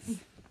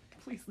things.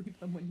 Please leave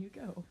them when you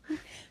go.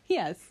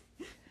 Yes.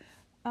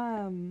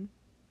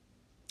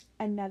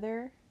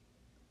 Another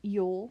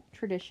Yule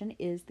tradition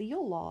is the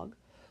Yule log,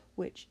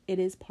 which it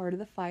is part of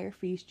the fire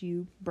feast.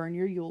 You burn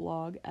your Yule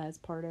log as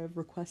part of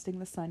requesting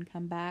the sun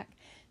come back.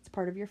 It's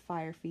part of your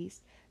fire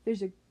feast.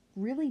 There's a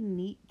really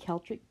neat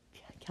Celtic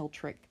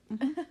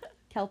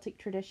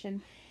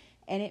tradition,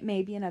 and it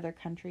may be in other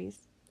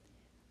countries,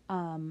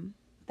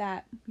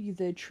 that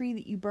the tree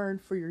that you burn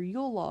for your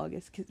Yule log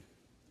is, cause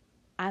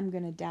I'm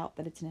going to doubt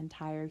that it's an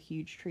entire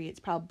huge tree. It's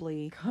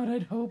probably... God,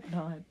 I'd hope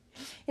not.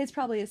 It's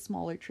probably a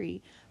smaller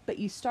tree, but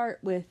you start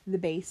with the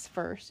base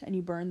first, and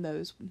you burn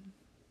those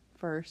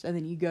first, and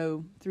then you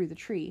go through the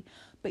tree.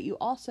 But you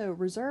also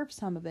reserve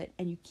some of it,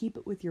 and you keep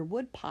it with your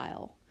wood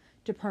pile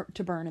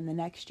to burn in the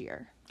next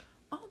year.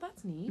 Oh,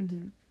 that's neat.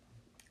 Mm-hmm.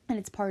 And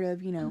it's part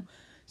of, so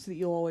that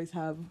you'll always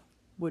have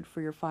wood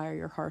for your fire,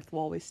 your hearth will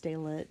always stay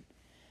lit,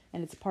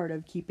 and it's part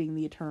of keeping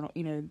the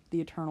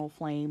eternal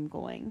flame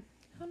going.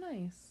 How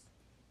nice.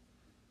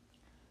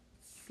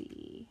 Let's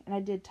see. And I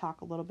did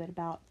talk a little bit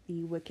about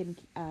the Wiccan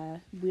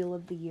Wheel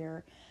of the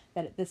Year,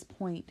 that at this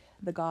point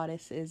the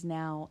goddess is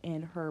now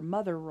in her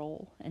mother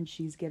role, and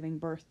she's giving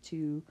birth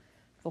to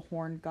the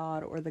horned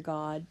god or the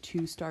god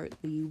to start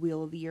the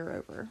Wheel of the Year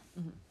over.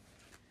 Mm-hmm.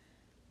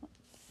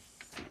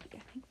 Let's see.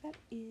 I think that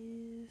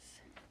is...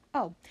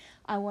 Oh,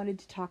 I wanted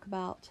to talk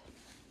about,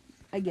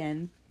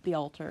 again, the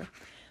altar.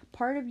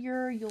 Part of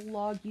your Yule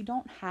log, you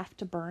don't have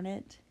to burn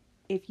it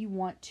if you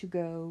want to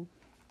go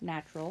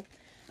natural.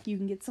 You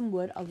can get some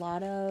wood. A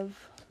lot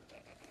of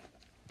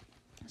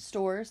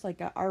stores, like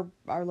our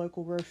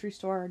local grocery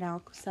store, are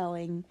now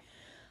selling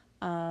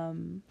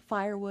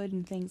firewood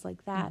and things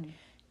like that. Mm-hmm.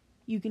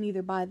 You can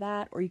either buy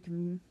that or you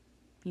can,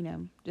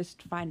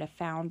 just find a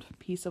found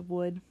piece of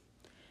wood.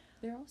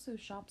 There are also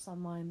shops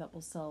online that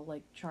will sell,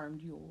 like,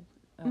 charmed Yule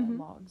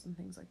logs and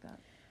things like that.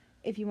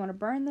 If you want to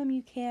burn them,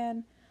 you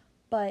can.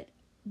 But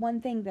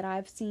one thing that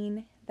I've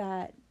seen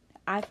that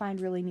I find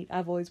really neat,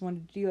 I've always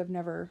wanted to do, I've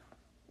never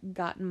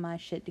gotten my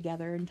shit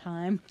together in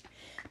time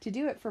to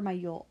do it for my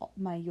Yule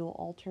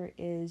altar,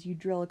 is you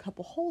drill a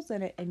couple holes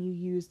in it and you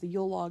use the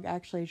Yule log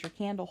actually as your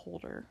candle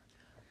holder.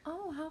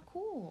 Oh, how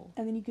cool.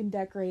 And then you can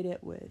decorate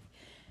it with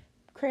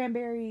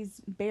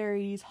cranberries,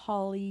 berries,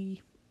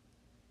 holly,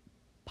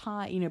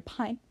 pine.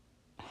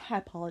 I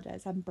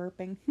apologize, I'm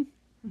burping.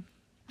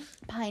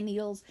 pine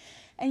needles,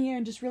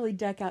 and just really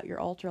deck out your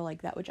altar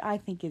like that, which I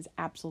think is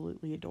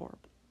absolutely adorable.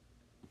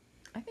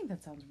 I think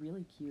that sounds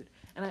really cute,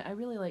 and I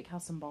really like how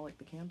symbolic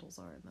the candles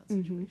are in that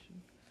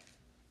situation.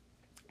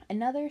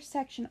 Another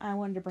section I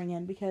wanted to bring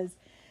in, because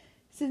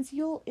since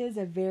Yule is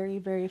a very,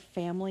 very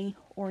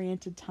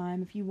family-oriented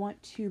time, if you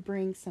want to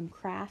bring some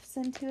crafts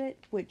into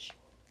it, which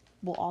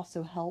will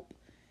also help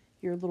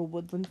your little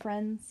woodland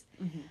friends,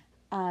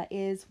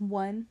 is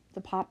one,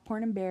 the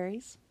popcorn and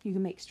berries. You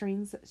can make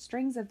strings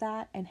of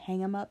that and hang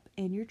them up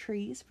in your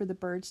trees for the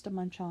birds to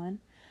munch on.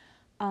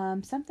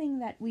 Something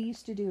that we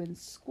used to do in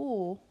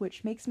school,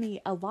 which makes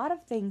me, a lot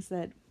of things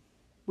that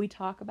we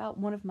talk about,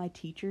 one of my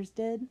teachers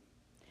did.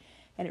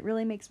 And it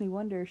really makes me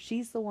wonder,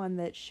 she's the one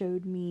that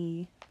showed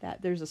me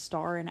that there's a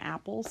star in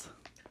apples.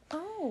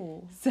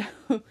 Oh. So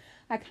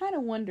I kind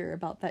of wonder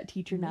about that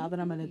teacher now that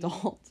I'm an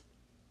adult.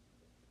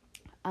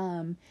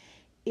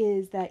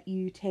 Is that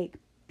you take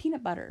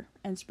peanut butter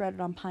and spread it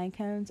on pine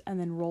cones and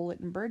then roll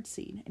it in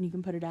birdseed. And you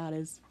can put it out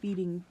as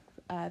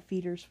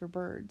feeders for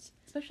birds.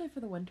 Especially for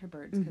the winter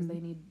birds, because they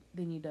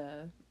need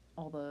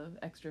all the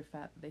extra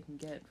fat that they can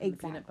get from the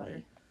peanut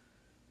butter.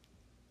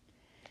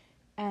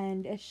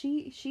 And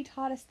she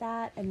taught us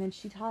that, and then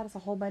she taught us a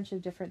whole bunch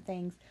of different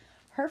things.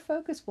 Her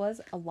focus was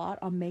a lot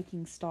on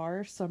making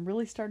stars, so I'm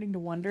really starting to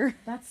wonder.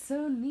 That's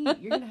so neat.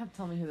 You're going to have to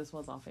tell me who this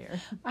was off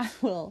air. I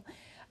will.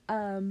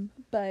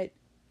 But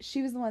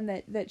she was the one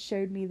that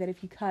showed me that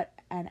if you cut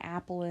an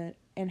apple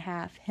in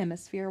half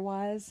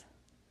hemisphere-wise,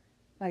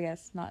 I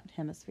guess not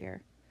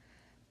hemisphere,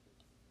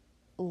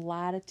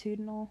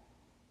 latitudinal,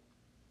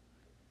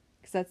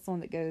 because that's the one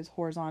that goes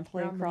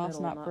horizontally across,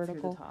 not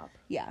vertical. The top.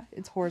 Yeah,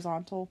 it's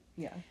horizontal.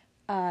 Yeah.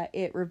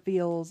 It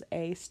reveals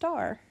a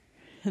star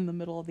in the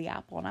middle of the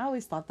apple, and I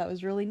always thought that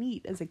was really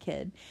neat as a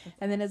kid.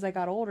 And then as I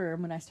got older,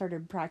 and when I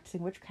started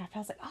practicing witchcraft, I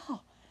was like,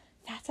 oh,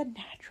 that's a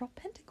natural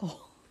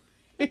pentacle.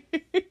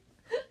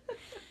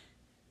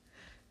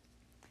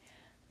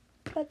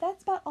 But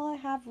that's about all I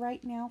have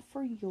right now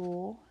for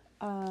Yule.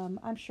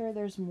 I'm sure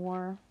there's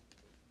more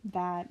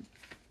that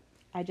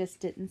I just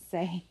didn't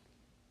say.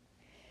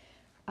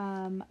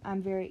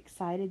 I'm very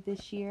excited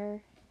this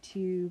year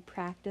to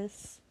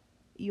practice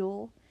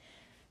Yule.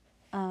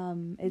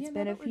 It's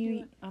been a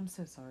few... I'm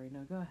so sorry.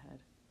 No, go ahead.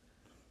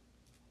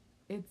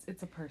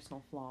 It's a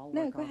personal flaw.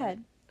 No, go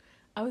ahead.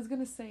 I was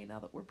going to say, now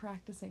that we're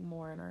practicing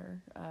more in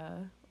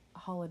our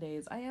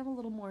holidays, I am a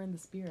little more in the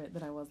spirit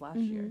than I was last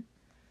year.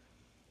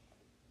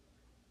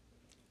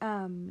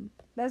 I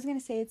was going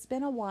to say, it's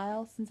been a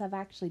while since I've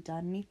actually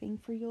done anything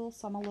for Yule,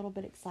 so I'm a little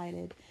bit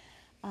excited.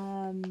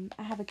 I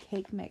have a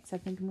cake mix. I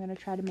think I'm going to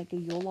try to make a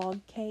Yule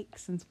log cake,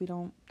 since we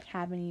don't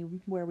have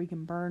anywhere we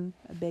can burn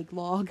a big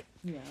log.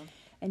 Yeah.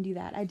 And do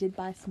that. I did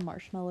buy some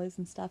marshmallows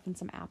and stuff and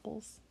some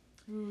apples.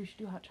 Ooh, we should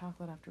do hot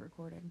chocolate after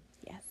recording.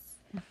 Yes.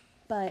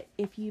 But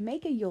if you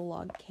make a Yule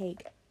log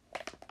cake,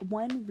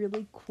 one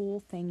really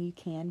cool thing you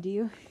can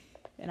do,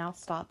 and I'll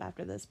stop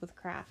after this with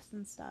crafts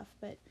and stuff,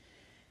 but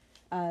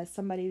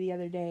somebody the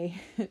other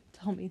day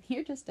told me,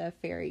 you're just a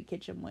fairy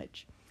kitchen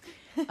witch.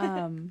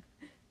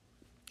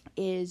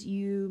 Is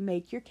you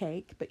make your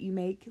cake, but you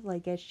make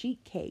like a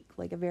sheet cake,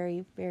 like a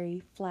very,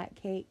 very flat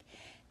cake,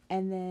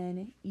 and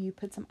then you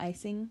put some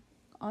icing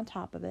on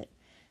top of it,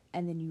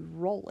 and then you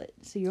roll it.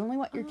 So you only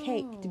want your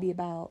cake to be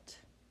about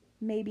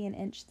maybe an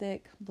inch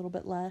thick, a little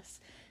bit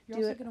less. You're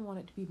also going to want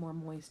it to be more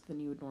moist than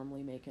you would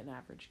normally make an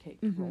average cake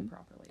to roll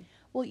properly.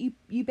 Well,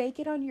 you bake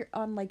it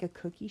on like a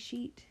cookie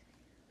sheet,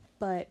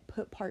 but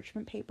put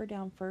parchment paper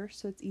down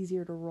first so it's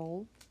easier to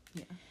roll.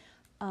 Yeah.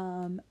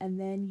 And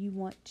then you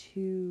want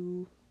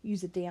to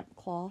use a damp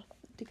cloth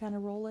to kind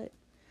of roll it.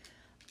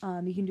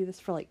 You can do this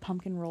for like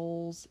pumpkin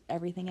rolls,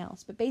 everything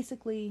else. But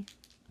basically,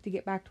 to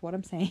get back to what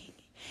I'm saying,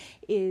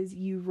 is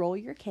you roll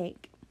your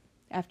cake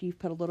after you've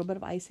put a little bit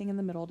of icing in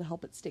the middle to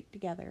help it stick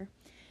together.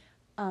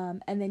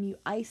 And then you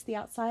ice the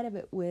outside of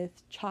it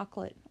with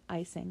chocolate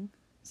icing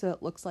so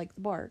it looks like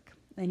the bark.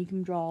 And you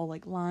can draw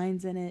like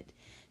lines in it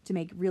to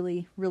make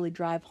really, really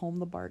drive home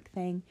the bark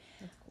thing.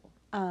 That's cool.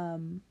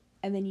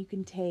 And then you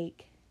can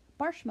take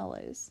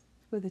marshmallows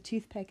with a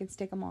toothpick and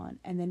stick them on,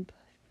 and then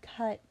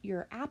cut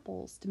your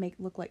apples to make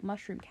it look like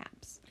mushroom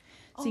caps.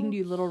 So you can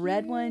do little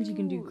red ones, you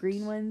can do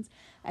green ones,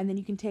 and then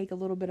you can take a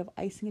little bit of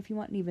icing if you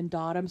want and even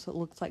dot them so it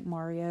looks like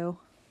Mario.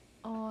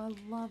 Oh,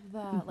 I love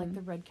that. Like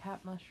the red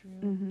cap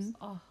mushrooms.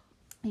 Oh.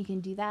 You can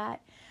do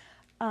that.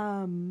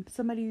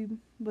 Somebody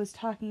was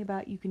talking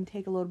about you can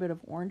take a little bit of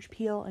orange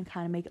peel and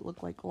kind of make it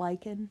look like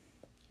lichen.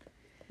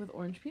 With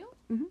orange peel?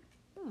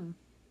 Well,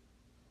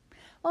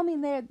 I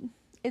mean,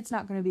 it's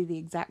not going to be the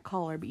exact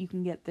color, but you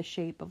can get the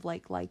shape of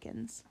like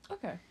lichens.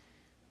 Okay.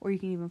 Or you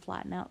can even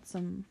flatten out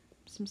some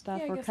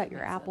stuff, or cut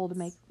your apple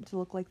to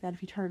look like that.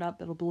 If you turn it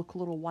up, it'll look a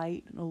little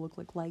white and it'll look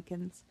like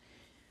lichens,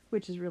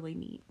 which is really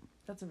neat.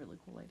 That's a really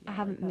cool idea. I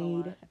haven't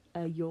made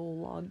a Yule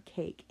log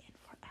cake in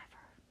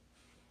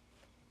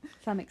forever,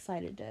 so I'm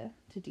excited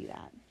to do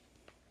that.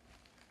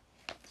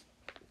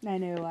 I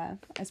know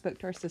I spoke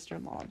to our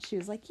sister-in-law and she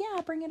was like,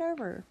 "Yeah, bring it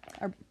over."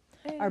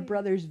 Our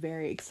brother's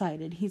very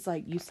excited. He's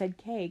like, "You said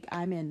cake,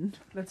 I'm in."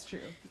 That's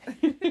true.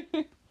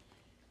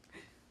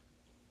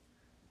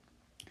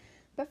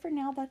 But for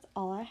now, that's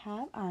all I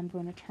have. I'm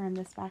going to turn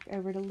this back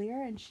over to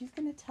Lyra, and she's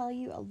going to tell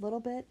you a little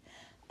bit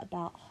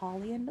about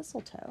holly and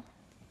mistletoe.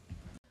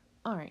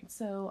 Alright,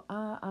 so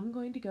I'm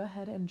going to go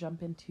ahead and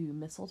jump into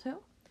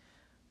mistletoe.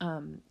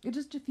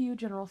 Just a few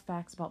general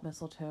facts about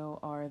mistletoe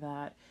are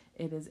that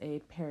it is a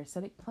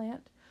parasitic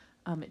plant.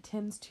 It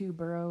tends to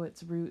burrow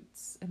its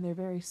roots, and they're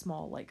very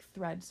small, like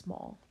thread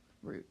small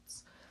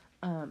roots,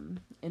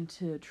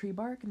 into tree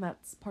bark, and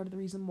that's part of the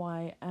reason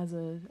why, as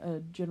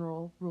a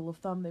general rule of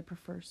thumb, they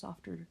prefer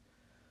softer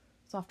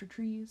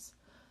trees.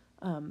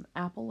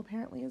 Apple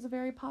apparently is a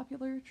very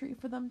popular tree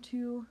for them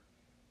to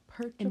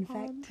perch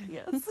upon.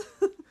 Yes.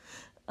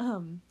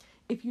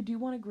 If you do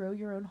want to grow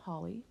your own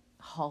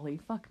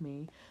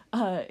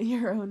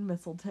your own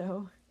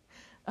mistletoe,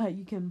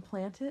 you can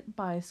plant it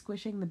by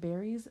squishing the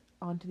berries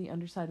onto the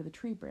underside of the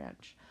tree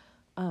branch.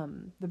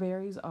 The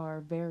berries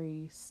are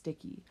very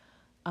sticky.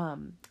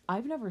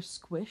 I've never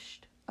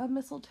squished a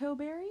mistletoe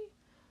berry,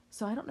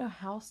 so I don't know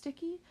how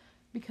sticky,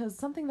 because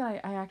something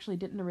that I actually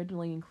didn't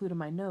originally include in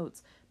my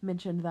notes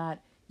mentioned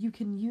that you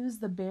can use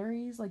the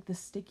berries, like the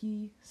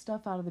sticky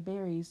stuff out of the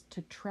berries,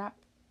 to trap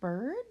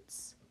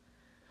birds?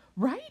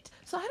 Right?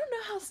 So I don't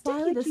know how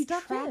sticky this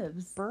stuff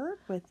is. Bird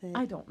with it?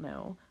 I don't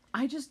know.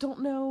 I just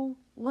don't know.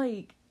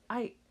 Like,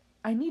 I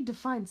need to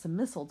find some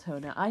mistletoe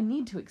now. I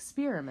need to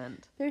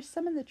experiment. There's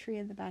some in the tree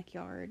in the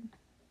backyard.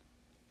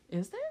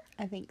 Is there?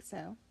 I think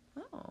so.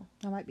 Oh.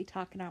 I might be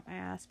talking out my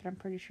ass, but I'm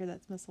pretty sure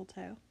that's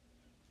mistletoe.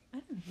 I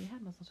didn't know we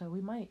had mistletoe.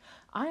 We might.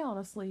 I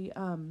honestly,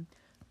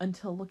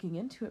 until looking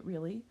into it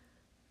really,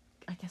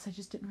 I guess I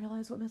just didn't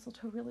realize what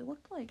mistletoe really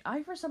looked like.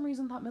 I, for some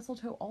reason, thought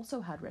mistletoe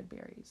also had red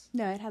berries.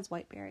 No, it has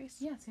white berries.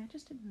 Yeah, see, I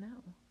just didn't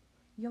know.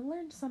 You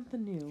learn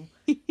something new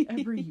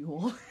every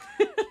Yule.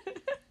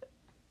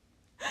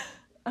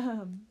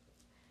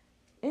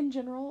 In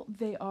general,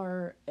 they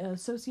are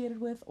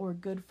associated with or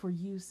good for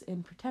use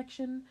in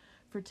protection,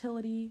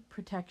 fertility,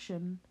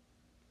 protection.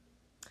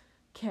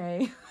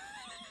 Okay.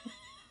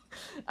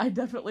 I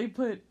definitely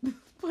put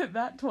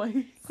that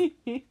twice.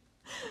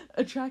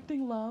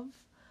 Attracting love,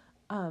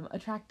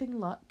 attracting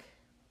luck,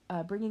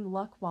 bringing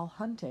luck while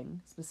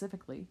hunting,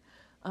 specifically,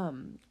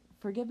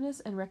 forgiveness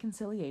and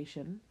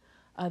reconciliation.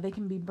 It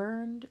can be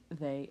burned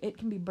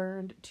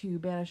to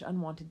banish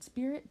unwanted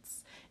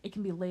spirits. It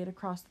can be laid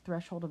across the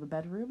threshold of a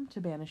bedroom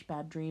to banish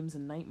bad dreams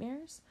and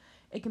nightmares.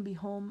 It can be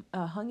hung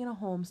in a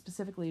home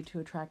specifically to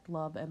attract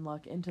love and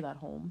luck into that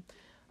home.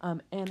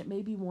 And it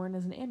may be worn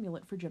as an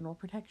amulet for general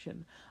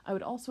protection. I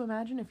would also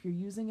imagine if you're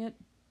using it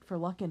for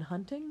luck in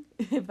hunting,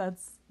 if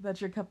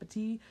that's your cup of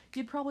tea,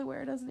 you'd probably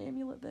wear it as an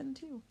amulet then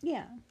too.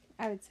 Yeah,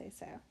 I would say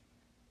so.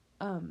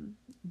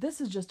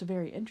 This is just a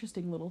very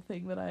interesting little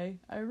thing that I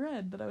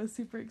read that I was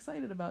super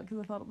excited about because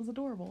I thought it was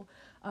adorable.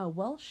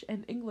 Welsh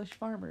and English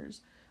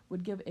farmers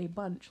would give a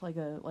bunch, like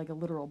a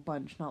literal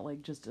bunch, not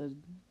like just a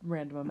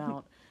random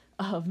amount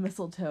of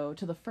mistletoe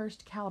to the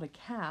first cow to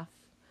calf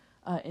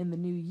in the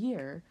new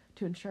year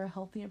to ensure a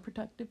healthy and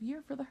productive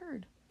year for the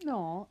herd.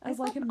 No, as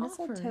I like thought an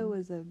mistletoe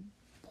is a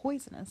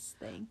poisonous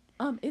thing.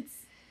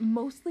 It's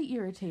mostly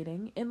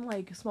irritating in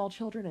like small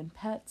children and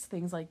pets,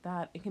 things like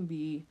that. It can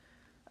be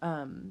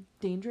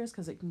dangerous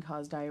because it can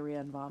cause diarrhea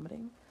and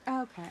vomiting.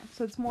 Okay,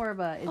 so it's more of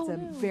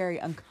very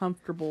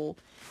uncomfortable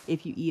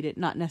if you eat it,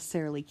 not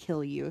necessarily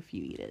kill you if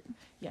you eat it.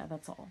 Yeah,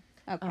 that's all.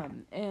 Okay.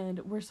 And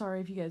we're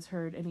sorry if you guys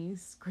heard any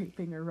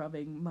scraping or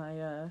rubbing.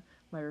 My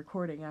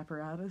recording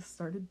apparatus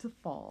started to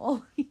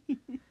fall.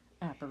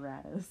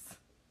 Apparatus.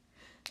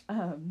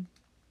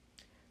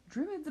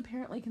 Druids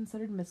apparently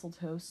considered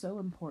mistletoe so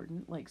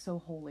important, like so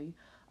holy,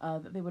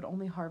 that they would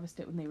only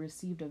harvest it when they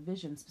received a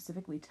vision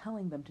specifically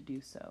telling them to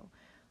do so.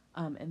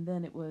 And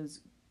then it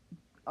was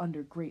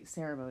under great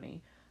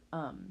ceremony,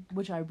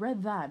 which I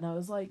read that and I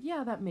was like,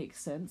 yeah, that makes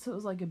sense. It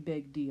was like a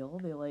big deal.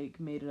 They like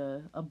made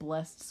it a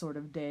blessed sort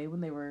of day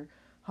when they were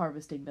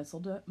harvesting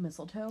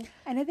mistletoe.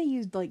 I know they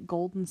used like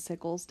golden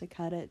sickles to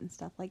cut it and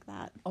stuff like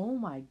that. Oh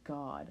my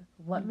god.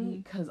 Let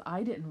me, because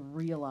I didn't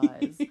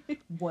realize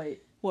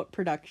what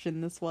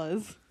production this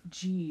was.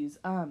 Jeez.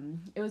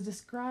 It was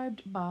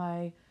described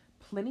by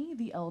Pliny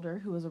the Elder,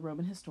 who was a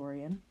Roman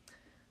historian.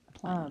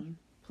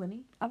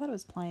 Pliny? I thought it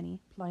was Pliny.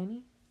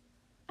 Pliny?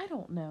 I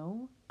don't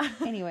know.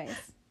 Anyways.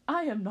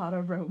 I am not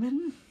a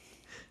Roman.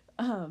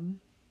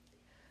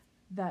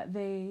 That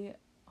they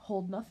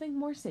hold nothing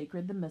more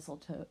sacred than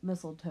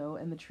mistletoe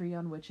and the tree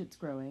on which it's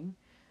growing.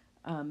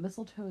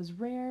 Mistletoe is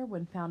rare.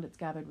 When found, it's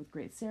gathered with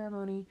great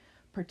ceremony,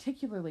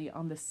 particularly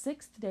on the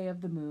 6th day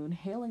of the moon,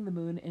 hailing the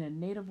moon in a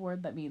native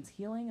word that means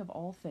healing of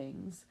all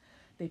things.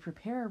 They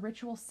prepare a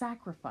ritual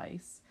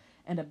sacrifice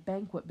and a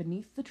banquet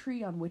beneath the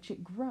tree on which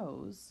it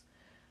grows.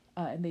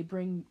 And they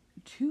bring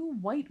 2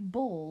 white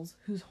bulls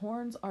whose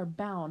horns are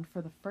bound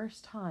for the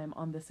first time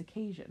on this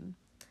occasion.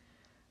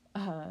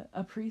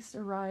 A priest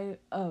arrayed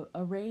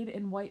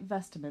in white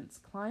vestments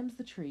climbs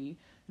the tree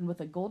and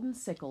with a golden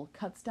sickle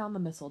cuts down the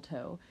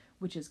mistletoe,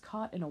 which is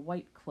caught in a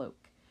white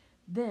cloak.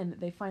 Then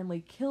they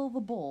finally kill the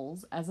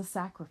bulls as a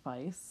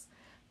sacrifice,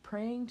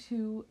 praying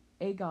to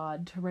a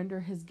god to render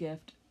his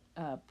gift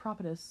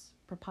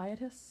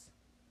propitious.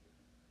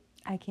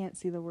 I can't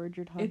see the word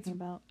you're talking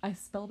about. I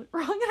spelled it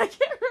wrong and I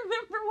can't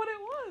remember what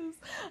it was.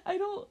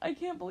 I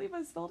can't believe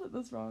I spelled it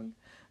this wrong.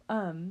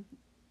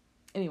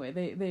 Anyway,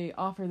 they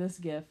offer this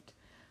gift,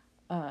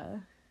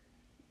 and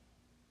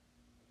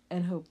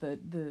hope that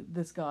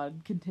this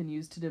god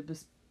continues to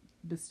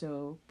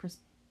bestow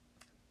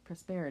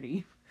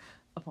prosperity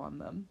upon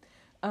them.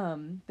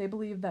 They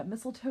believe that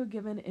mistletoe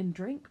given in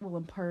drink will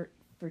impart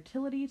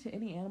fertility to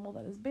any animal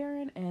that is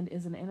barren and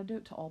is an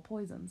antidote to all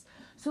poisons.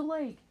 So,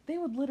 like, they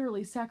would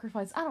literally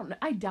sacrifice, I don't know,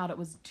 I doubt it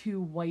was 2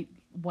 white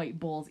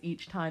bulls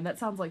each time. That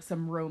sounds like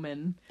some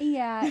Roman.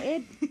 Yeah,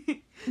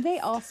 they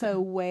also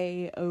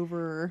way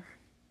over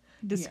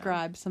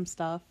describe some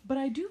stuff. But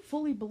I do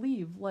fully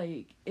believe,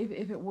 like, if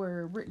it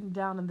were written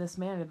down in this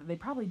manner, that they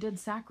probably did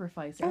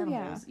sacrifice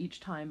animals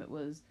each time it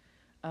was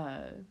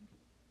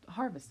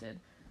harvested.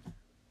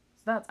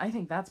 So I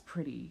think that's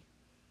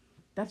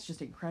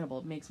just incredible.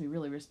 It makes me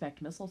really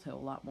respect mistletoe a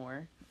lot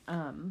more.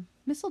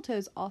 Mistletoe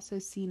is also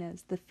seen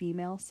as the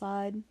female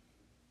side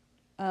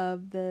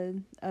of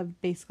the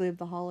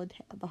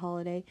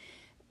holiday.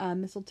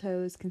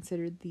 Mistletoe is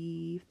considered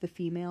the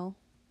female.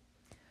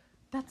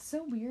 That's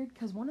so weird,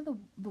 because one of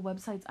the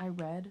websites I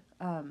read,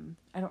 I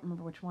don't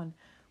remember which one,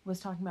 was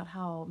talking about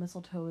how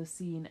mistletoe is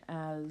seen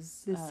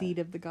as the seed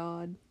of the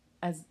god,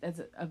 as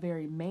a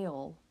very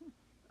male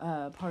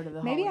part of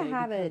the Maybe holiday. I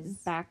have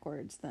it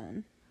backwards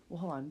then. Well,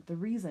 hold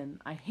on.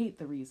 I hate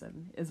the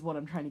reason, is what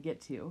I'm trying to get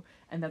to,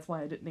 and that's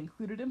why I didn't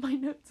include it in my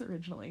notes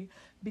originally,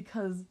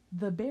 because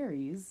the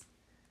berries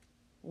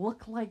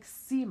look like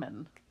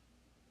semen.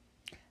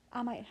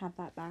 I might have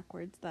that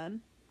backwards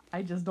then.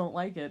 I just don't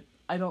like it.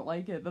 I don't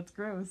like it. That's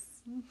gross.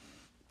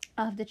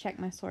 I'll have to check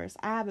my source.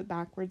 I have it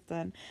backwards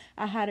then.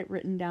 I had it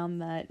written down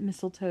that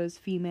mistletoe is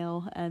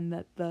female and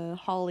that the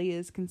holly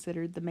is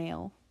considered the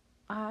male.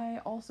 I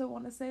also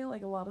want to say,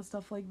 like, a lot of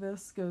stuff like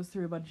this goes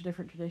through a bunch of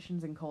different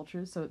traditions and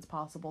cultures, so it's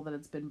possible that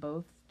it's been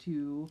both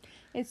to...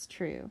 It's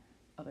true.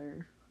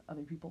 Other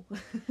people.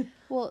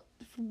 Well,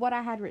 what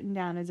I had written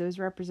down is it was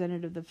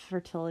representative of the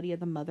fertility of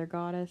the mother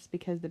goddess,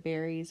 because the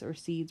berries or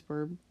seeds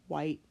were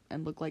white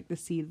and looked like the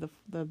seed of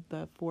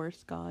the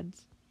forest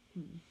gods.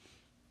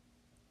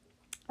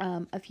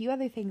 A few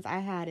other things I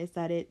had is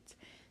that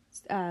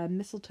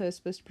mistletoe is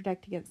supposed to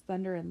protect against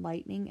thunder and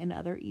lightning and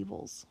other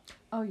evils.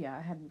 Oh yeah,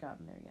 I hadn't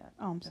gotten there yet.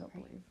 Oh, I'm sorry. I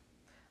don't believe.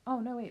 Oh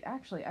no, wait.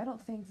 Actually, I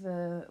don't think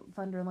the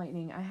thunder and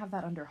lightning. I have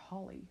that under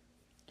holly.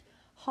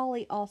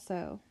 Holly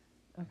also.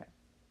 Okay.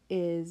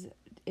 Is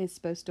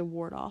supposed to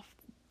ward off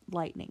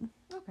lightning.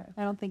 Okay.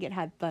 I don't think it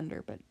had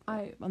thunder, but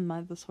on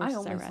the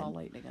sources I read, saw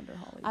lightning under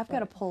holly. I've got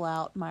to pull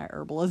out my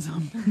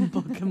herbalism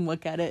book and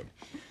look at it,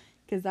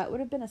 because that would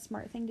have been a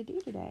smart thing to do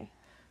today.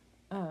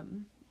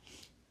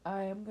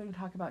 I am going to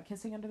talk about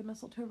kissing under the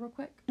mistletoe real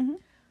quick.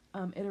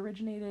 Mm-hmm. It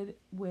originated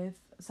with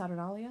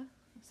Saturnalia.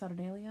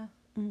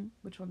 Mm-hmm.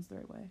 Which one's the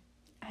right way?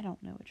 I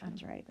don't know which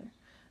one's right.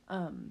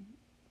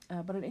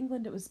 But in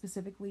England, it was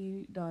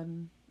specifically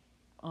done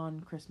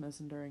on Christmas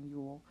and during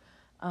Yule.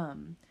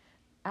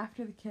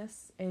 After the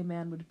kiss, a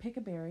man would pick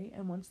a berry,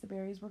 and once the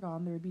berries were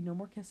gone, there would be no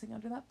more kissing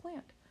under that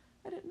plant.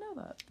 I didn't know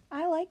that.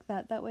 I like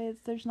that. That way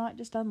there's not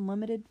just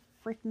unlimited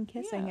freaking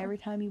kissing every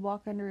time you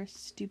walk under a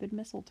stupid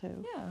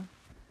mistletoe. Yeah.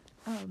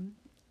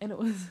 And it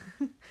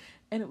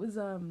was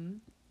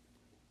an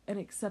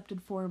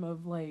accepted form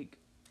of, like,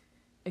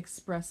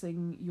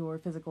 expressing your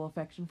physical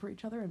affection for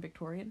each other in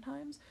Victorian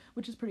times,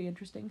 which is pretty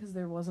interesting because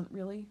there wasn't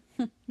really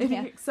any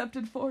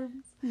accepted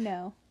forms.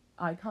 No.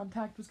 Eye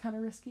contact was kind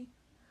of risky.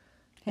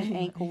 And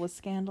ankle was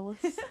scandalous.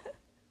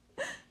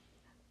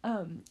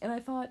 And I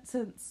thought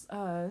since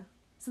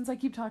I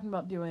keep talking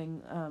about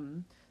doing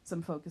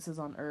some focuses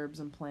on herbs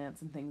and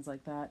plants and things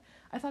like that,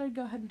 I thought I'd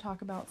go ahead and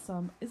talk about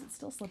some... Is it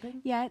still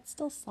slipping? Yeah, it's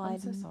still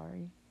sliding. I'm so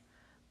sorry.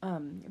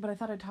 But I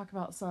thought I'd talk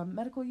about some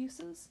medical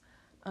uses.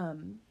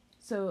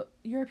 So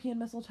European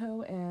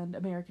mistletoe and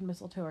American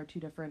mistletoe are two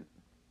different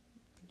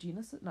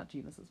species?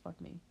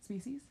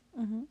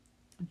 Mm-hmm.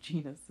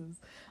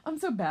 Genuses. I'm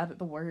so bad at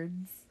the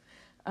words.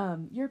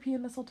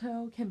 European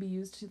mistletoe can be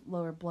used to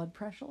lower blood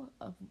pressure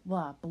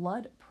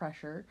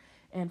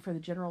and for the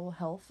general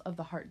health of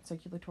the heart and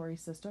circulatory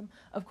system.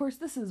 Of course,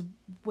 this is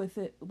with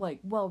it, like,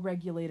 well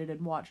regulated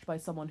and watched by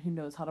someone who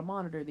knows how to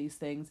monitor these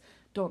things.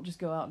 Don't just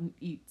go out and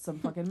eat some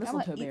fucking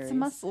mistletoe berries.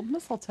 Eat some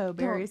mistletoe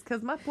berries,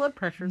 because my blood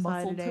pressure's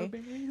high today.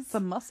 Berries.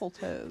 Some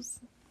muscletoes.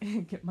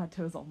 Get my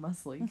toes all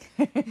muscly.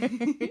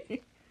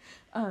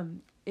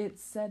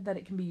 It's said that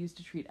it can be used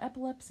to treat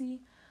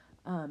epilepsy.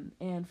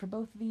 And for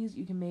both of these,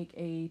 you can make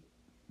a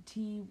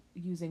tea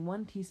using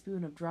 1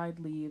 teaspoon of dried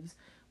leaves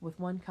with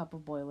 1 cup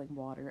of boiling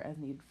water as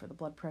needed for the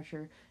blood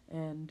pressure,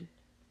 and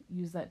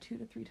use that 2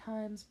 to 3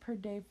 times per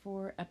day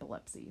for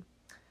epilepsy.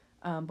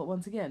 But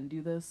once again,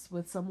 do this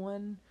with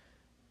someone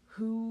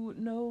who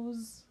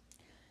knows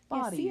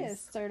bodies. See a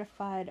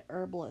certified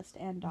herbalist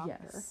and doctor.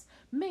 Yes.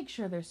 Make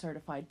sure they're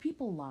certified.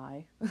 People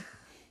lie.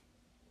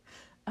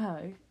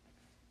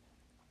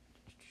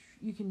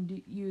 You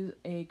can use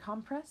a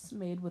compress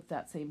made with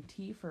that same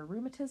tea for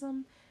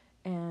rheumatism,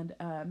 And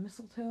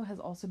mistletoe has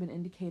also been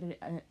indicated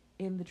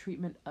in the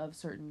treatment of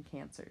certain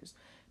cancers.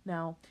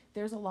 Now,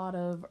 there's a lot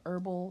of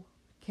herbal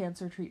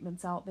cancer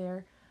treatments out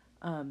there.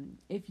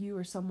 If you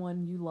or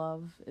someone you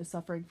love is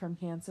suffering from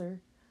cancer,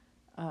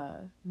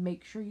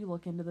 make sure you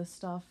look into this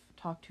stuff.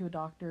 Talk to a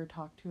doctor,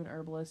 talk to an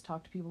herbalist,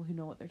 talk to people who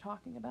know what they're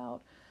talking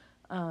about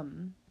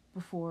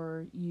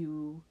before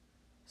you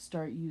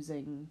start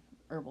using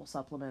herbal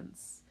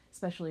supplements,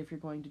 especially if you're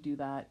going to do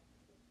that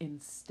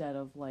instead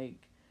of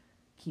like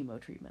chemo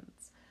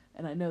treatments.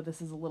 And I know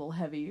this is a little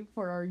heavy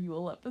for our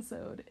Yule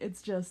episode.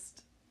 It's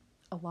just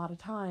a lot of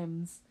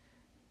times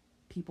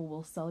people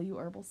will sell you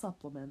herbal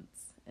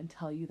supplements and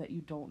tell you that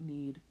you don't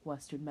need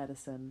Western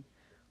medicine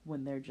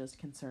when they're just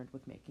concerned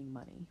with making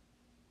money.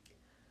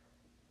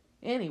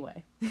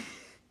 Anyway,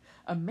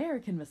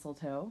 American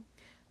mistletoe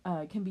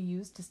can be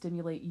used to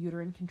stimulate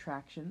uterine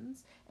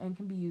contractions and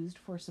can be used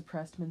for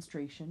suppressed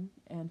menstruation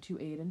and to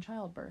aid in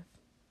childbirth.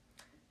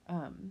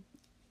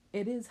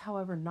 It is,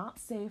 however, not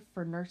safe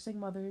for nursing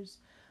mothers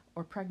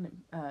or pregnant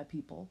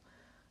people.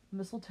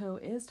 Mistletoe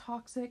is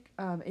toxic.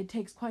 It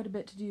takes quite a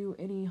bit to do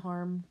any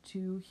harm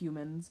to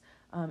humans.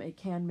 It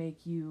can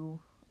make you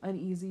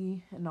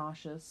uneasy and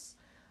nauseous,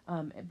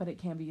 but it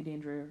can be a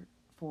danger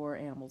for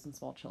animals and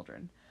small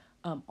children.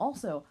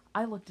 Also,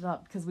 I looked it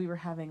up because we were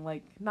having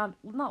like not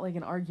like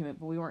an argument,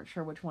 but we weren't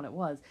sure which one it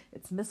was.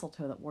 It's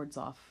mistletoe that wards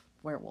off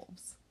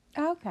werewolves.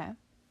 Oh, okay,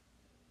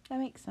 that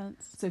makes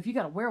sense. So if you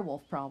got a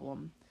werewolf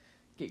problem,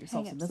 get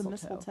yourself Hang some up mistletoe.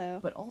 some mistletoe.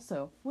 But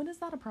also, when is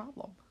that a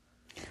problem?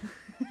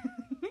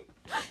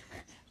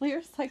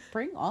 Lear's like,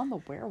 bring on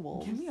the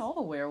werewolves. Give me all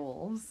the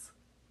werewolves.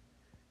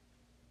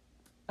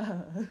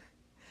 And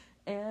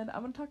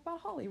I'm going to talk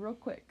about holly real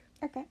quick.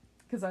 Okay.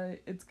 Because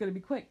it's going to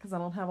be quick because I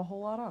don't have a whole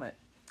lot on it.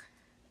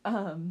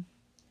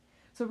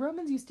 So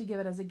Romans used to give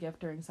it as a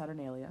gift during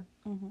Saturnalia.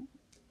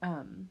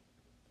 Mm-hmm.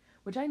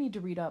 Which I need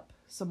to read up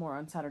some more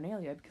on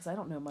Saturnalia because I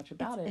don't know much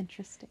about it.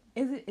 Interesting.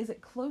 Is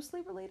it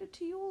closely related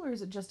to Yule, or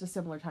is it just a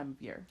similar time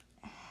of year?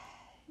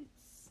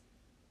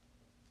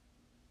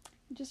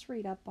 Just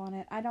read up on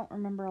it. I don't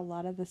remember a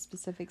lot of the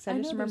specifics. I know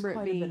just remember there's it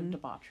quite being a bit of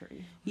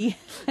debauchery. Yeah,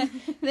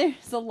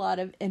 there's a lot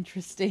of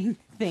interesting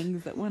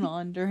things that went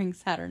on during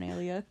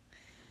Saturnalia.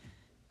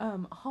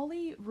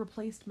 Holly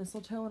replaced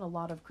mistletoe in a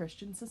lot of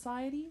Christian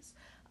societies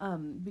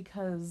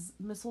because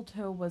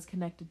mistletoe was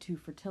connected to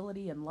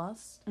fertility and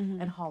lust,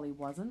 and holly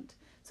wasn't.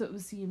 So it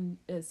was seen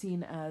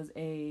as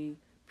a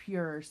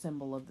pure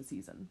symbol of the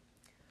season.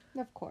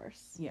 Of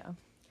course. Yeah.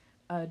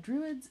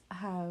 Druids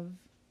have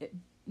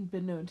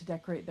been known to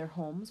decorate their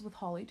homes with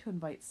holly to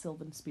invite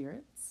sylvan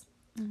spirits.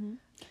 Mm-hmm.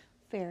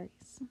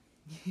 Fairies,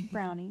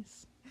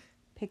 brownies,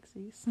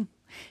 pixies.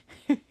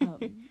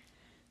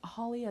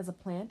 Holly as a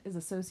plant is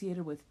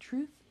associated with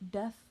truth,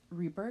 death,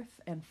 rebirth,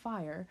 and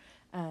fire,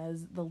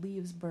 as the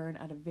leaves burn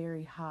at a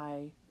very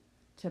high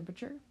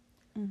temperature.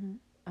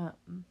 Mm-hmm.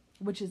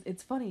 Which is,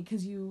 it's funny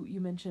because you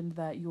mentioned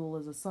that Yule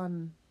is a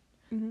sun,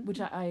 Mm-hmm.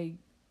 which I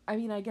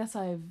mean, I guess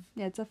yeah,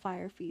 it's a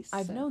fire feast.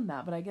 I've known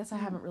that, but I guess I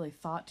haven't really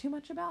thought too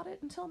much about it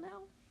until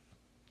now.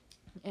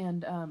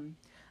 And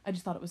I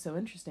just thought it was so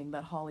interesting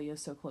that holly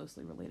is so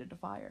closely related to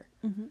fire.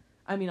 Mm-hmm.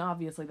 I mean,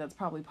 obviously, that's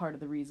probably part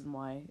of the reason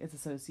why it's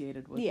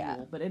associated with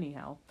Yule. But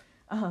anyhow,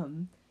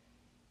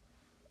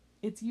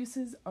 its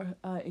uses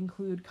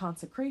include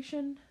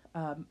consecration.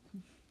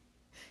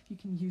 You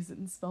can use it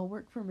in spell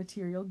work for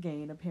material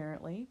gain,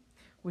 apparently,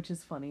 which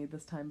is funny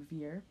this time of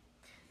year.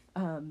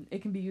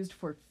 It can be used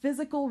for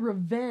physical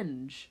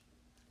revenge.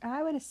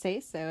 I would say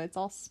so. It's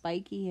all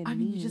spiky and I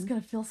mean, you're just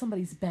gonna fill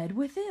somebody's bed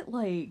with it?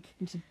 Like...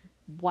 Just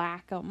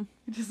whack them.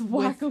 Just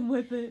whack them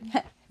with it.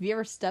 Have you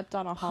ever stepped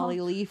on a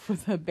holly leaf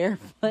with a bare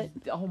foot?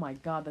 Oh my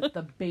god, that's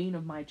the bane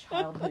of my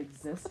childhood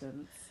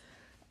existence.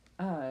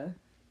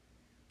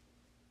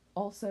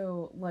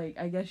 Also, like,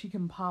 I guess you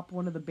can pop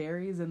one of the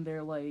berries in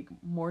their, like,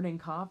 morning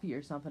coffee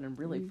or something and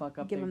really fuck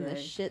up their day. Give them the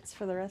shits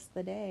for the rest of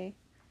the day.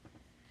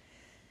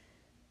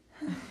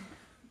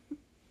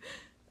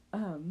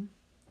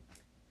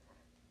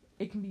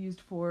 It can be used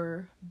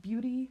for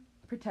beauty,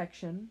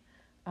 protection,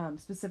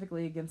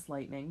 specifically against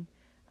lightning,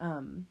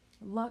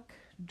 luck,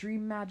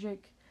 dream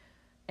magic,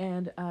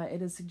 and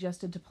it is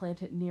suggested to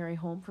plant it near a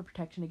home for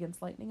protection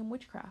against lightning and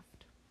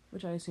witchcraft,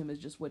 which I assume is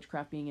just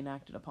witchcraft being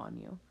enacted upon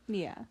you.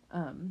 Yeah.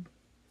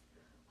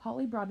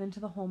 Holly brought into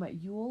the home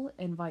at Yule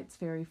invites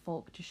fairy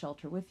folk to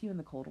shelter with you in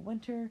the cold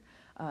winter,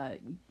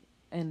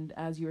 and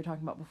as you were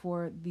talking about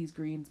before, these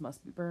greens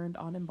must be burned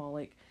on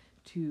Embolic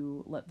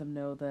to let them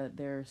know that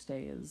their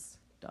stay is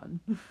done.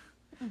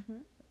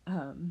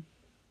 Mm-hmm.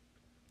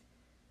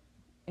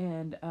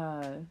 And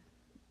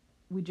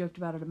we joked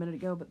about it a minute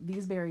ago, but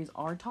these berries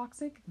are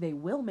toxic. They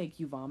will make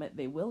you vomit.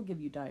 They will give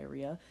you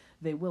diarrhea.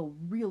 They will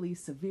really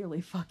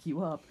severely fuck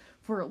you up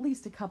for at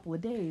least a couple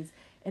of days.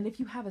 And if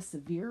you have a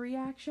severe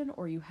reaction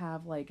or you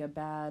have like a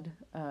bad,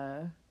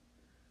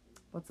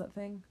 what's that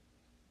thing?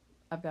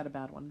 I've got a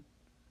bad one.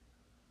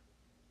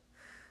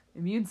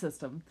 Immune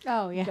system.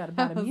 Oh, yeah. You've got a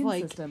bad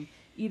immune system.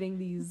 Eating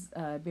these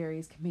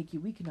berries can make you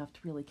weak enough to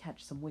really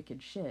catch some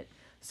wicked shit.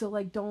 So,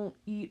 like, don't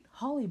eat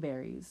holly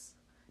berries.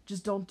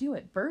 just don't do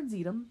it. Birds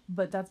eat them,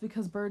 but that's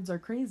because birds are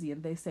crazy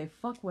and they say,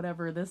 fuck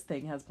whatever this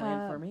thing has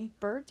planned for me.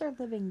 Birds are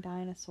living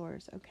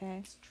dinosaurs,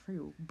 okay? It's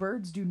true.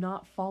 Birds do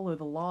not follow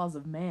the laws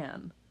of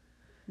man.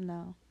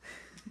 No.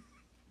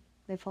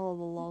 They follow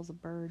the laws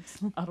of birds.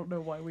 I don't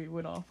know why we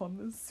went off on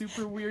this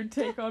super weird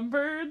take on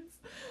birds.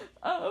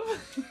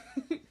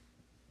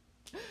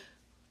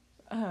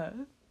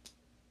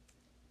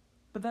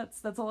 But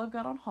that's all I've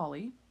got on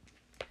holly.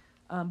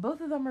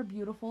 Both of them are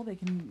beautiful. They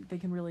can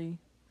really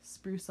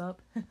spruce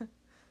up.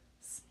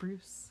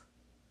 Spruce.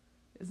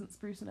 Isn't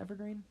spruce an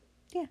evergreen?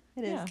 Yeah,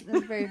 it is. Yeah. It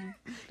was very,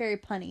 very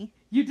punny.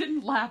 You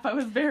didn't laugh. I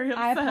was very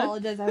upset. I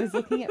apologize. I was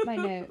looking at my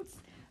notes.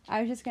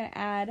 I was just going to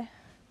add,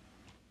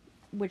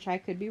 which I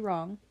could be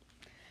wrong.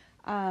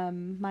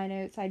 My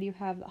notes, I do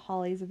have that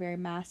holly is a very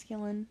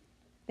masculine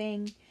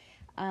thing.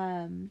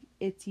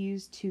 It's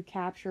used to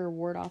capture or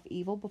ward off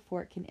evil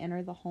before it can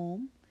enter the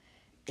home.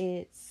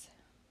 It's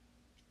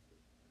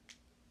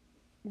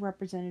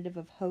representative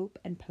of hope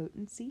and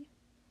potency.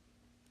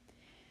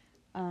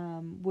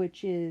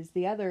 Which is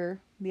the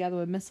other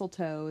one,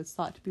 mistletoe, is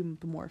thought to be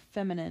the more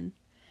feminine.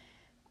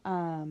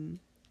 And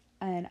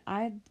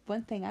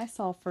one thing I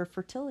saw for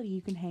fertility,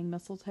 you can hang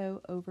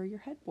mistletoe over your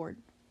headboard.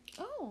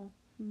 Oh,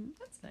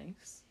 that's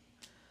nice.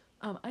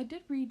 I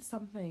did read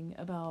something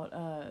about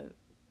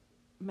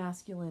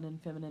masculine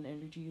and feminine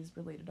energies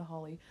related to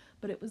holly,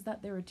 but it was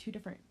that there were two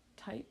different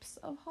types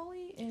of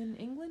holly in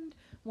England.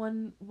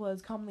 One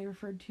was commonly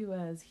referred to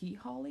as he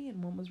holly,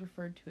 and one was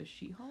referred to as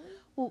she holly.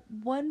 Well,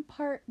 one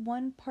part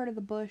of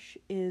the bush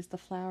is the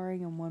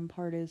flowering, and one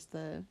part is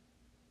the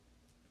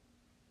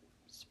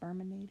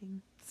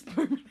sperminating.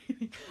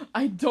 Sperminating.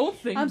 I don't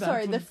think. I'm that's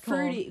sorry, what the it's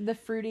called. the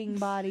fruiting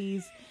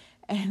bodies,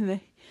 and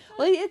the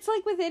it's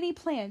like with any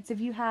plants.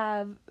 If you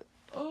have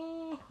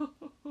Oh,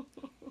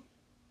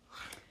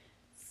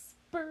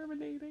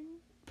 sperminating.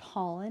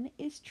 pollen,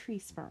 is tree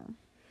sperm.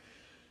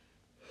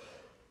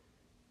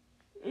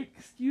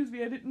 Excuse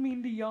me, I didn't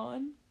mean to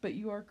yawn, but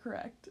you are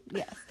correct.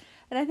 Yes,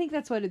 and I think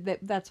that's what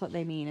that's what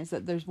they mean, is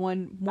that there's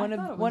one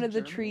of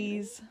the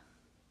trees.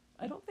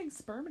 I don't think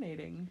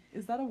sperminating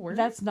is that a word.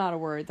 That's not a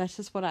word. That's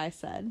just what I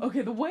said.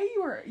 Okay, the way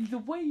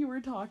you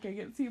were talking,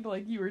 it seemed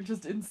like you were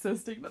just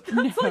insisting that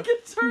that's like a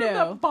term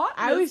that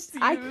botanists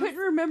use. I couldn't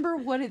remember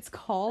what it's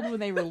called when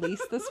they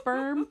release the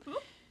sperm,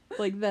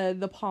 like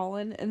the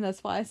pollen, and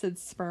that's why I said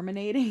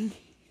sperminating.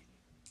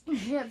 You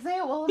can't say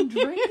it while I'm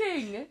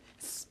drinking.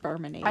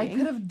 Sperminating. I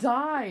could have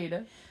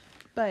died.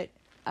 But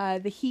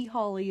the he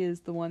holly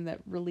is the one that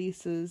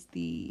releases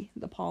the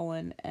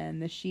pollen,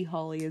 and the she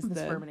holly is The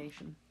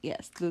spermination.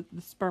 Yes, the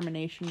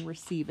spermination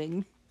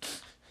receiving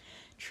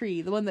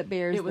tree, the one that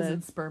bears. It was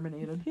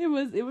insperminated. It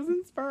was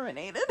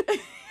insperminated.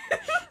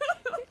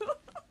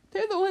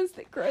 They're the ones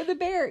that grow the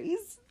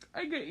berries.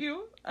 I get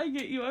you.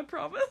 I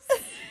promise.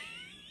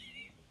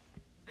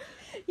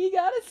 You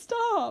gotta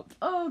stop.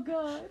 Oh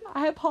god.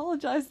 I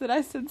apologize that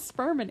I said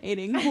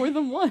sperminating more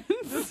than once.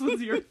 This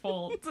was your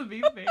fault, to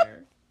be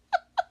fair.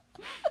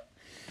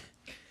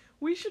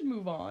 We should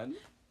move on.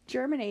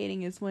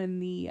 Germinating is when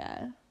the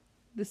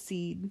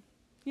seed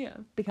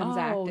becomes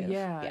active.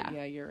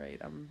 Yeah, you're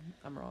right. I'm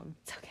wrong.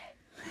 It's okay.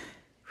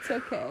 It's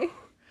okay.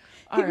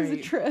 All It was a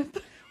right. trip.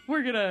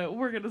 We're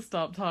gonna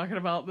stop talking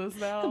about this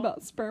now.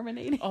 About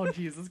sperminating. Oh,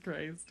 Jesus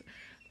Christ.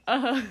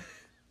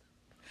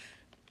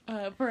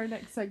 For our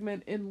next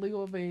segment, in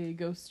lieu of a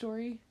ghost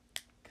story,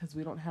 because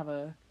we don't have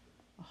a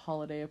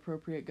holiday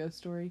appropriate ghost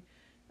story.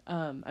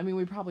 I mean,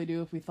 we probably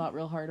do if we thought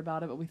real hard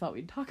about it, but we thought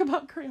we'd talk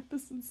about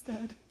Krampus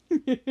instead.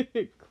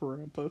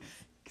 Krampus.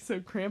 So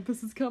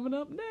Krampus is coming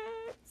up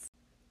next.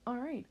 All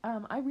right.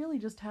 I really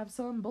just have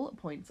some bullet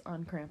points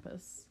on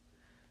Krampus.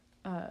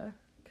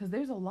 Because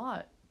there's a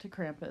lot to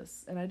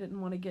Krampus, and I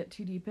didn't want to get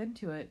too deep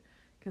into it,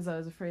 because I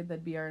was afraid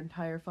that'd be our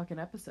entire fucking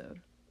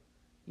episode.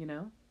 You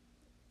know?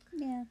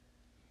 Yeah.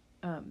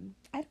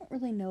 I don't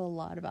really know a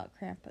lot about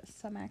Krampus,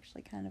 so I'm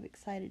actually kind of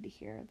excited to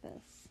hear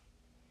this.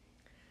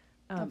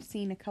 I've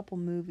seen a couple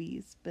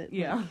movies, but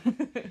yeah.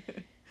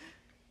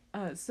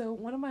 So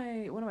one of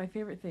my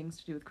favorite things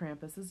to do with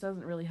Krampus, this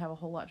doesn't really have a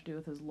whole lot to do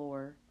with his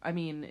lore. I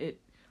mean,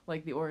 it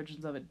like the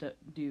origins of it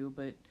do,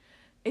 but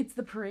it's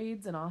the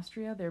parades in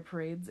Austria. They're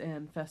parades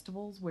and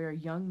festivals where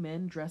young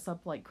men dress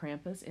up like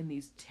Krampus in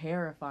these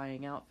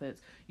terrifying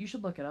outfits. You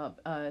should look it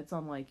up. It's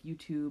on like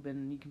YouTube,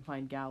 and you can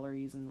find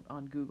galleries and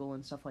on Google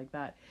and stuff like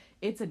that.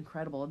 It's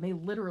incredible, and they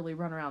literally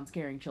run around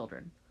scaring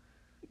children.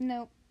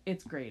 Nope.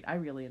 It's great. I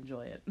really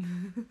enjoy it.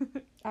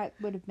 That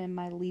would have been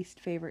my least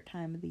favorite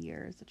time of the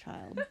year as a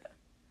child.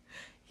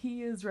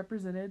 He is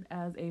represented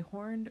as a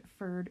horned,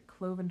 furred,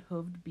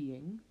 cloven-hooved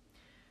being.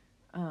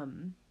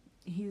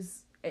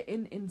 He's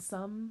in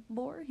some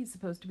lore, he's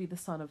supposed to be the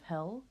son of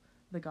Hel,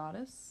 the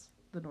goddess,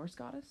 the Norse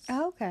goddess.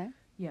 Oh, okay.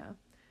 Yeah.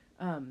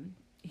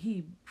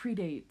 He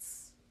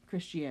predates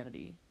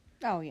Christianity.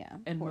 Oh, yeah.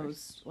 And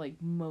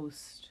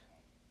most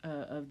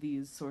of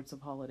these sorts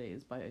of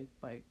holidays by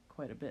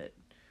quite a bit.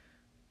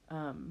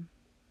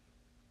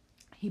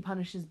 he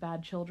punishes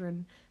bad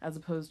children as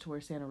opposed to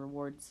where Santa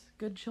rewards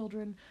good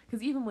children.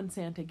 Because even when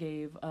Santa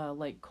gave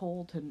like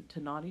coal to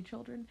naughty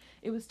children,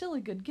 it was still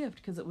a good gift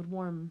because it would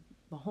warm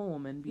the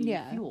home and be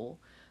fuel.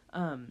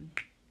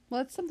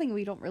 Well, it's something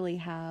we don't really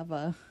have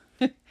a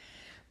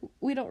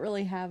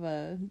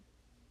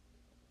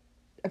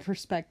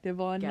perspective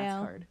on gas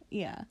now. card.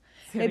 Yeah.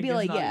 Santa It'd be gives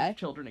like, naughty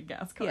children a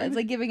gas card. Yeah, it's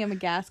like giving him a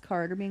gas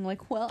card or being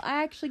like, well,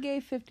 I actually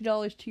gave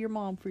 $50 to your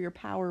mom for your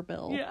power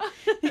bill. Yeah.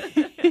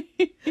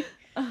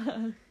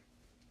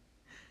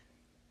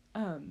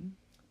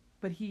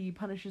 But he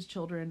punishes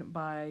children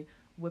by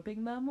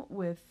whipping them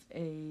with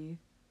a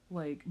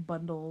like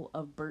bundle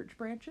of birch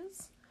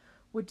branches,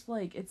 which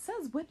like it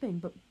says whipping,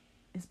 but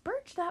is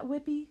birch that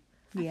whippy?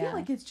 I feel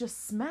like it's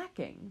just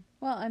smacking.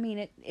 Well, I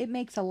mean, it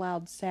makes a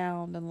loud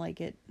sound and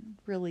like it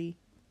really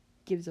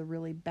gives a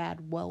really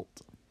bad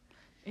welt.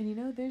 And you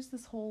know, there's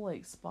this whole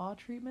like spa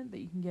treatment that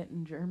you can get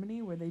in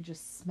Germany where they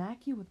just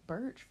smack you with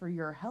birch for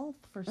your health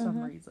for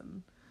some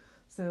reason.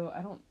 So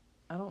I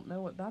don't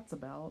know what that's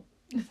about.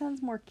 It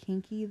sounds more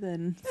kinky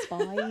than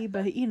spy,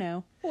 but you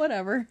know,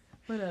 whatever.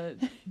 But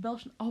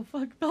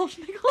Belschnickel.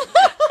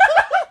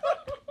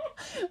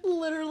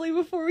 Literally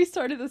before we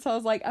started this, I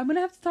was like, I'm gonna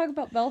have to talk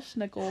about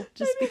Belschnickel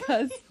just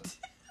because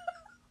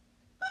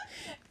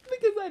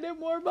I know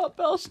more about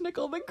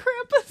Belschnickel than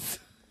Krampus.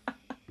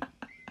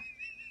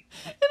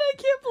 And I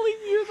can't believe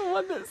you're the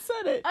one that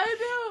said it. I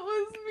know,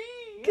 it was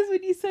me. Because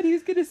when you said he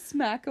was gonna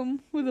smack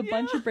him with a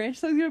bunch of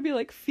branches, I was gonna be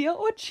like, "Feel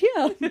what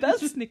yeah,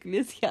 Belschnickel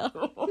is yeah."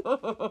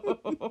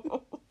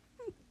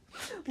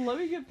 Let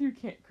me get through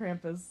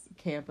Campus.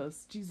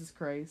 Jesus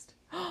Christ.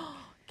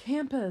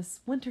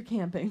 Campus. Winter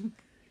camping.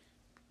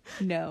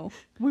 No.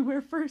 We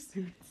wear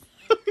fursuits.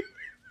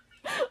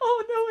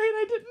 Oh, no, wait,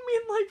 I didn't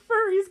mean like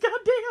furries,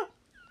 goddamn.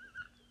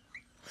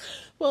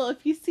 Well,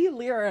 if you see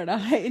Lyra and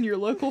I in your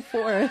local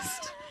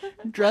forest,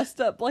 dressed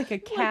up like a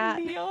cat.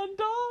 Like neon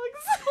dogs.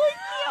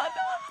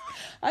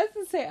 I was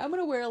gonna say, I'm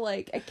gonna wear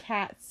like a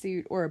cat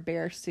suit or a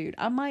bear suit.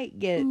 I might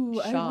get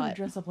shot. I want to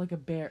dress up like a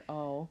bear.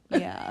 Oh.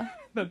 Yeah.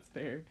 That's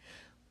fair.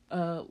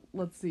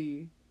 Let's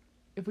see.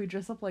 If we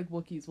dress up like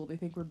Wookiees, will they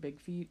think we're big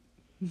feet?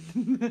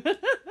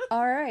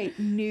 Alright,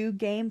 new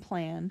game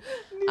plan.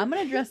 I'm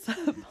gonna dress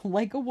up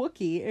like a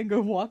Wookiee and go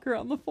walk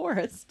around the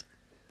forest.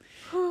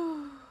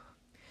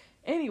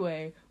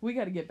 Anyway, we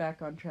gotta get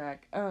back on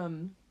track.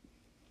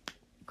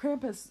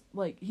 Krampus,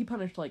 like, he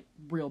punished, like,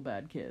 real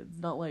bad kids.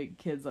 Not, like,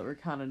 kids that were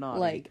kind of naughty.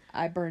 Like,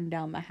 I burned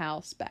down the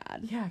house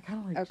bad. Yeah, kind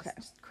of like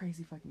just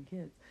crazy fucking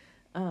kids.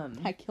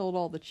 I killed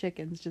all the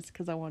chickens just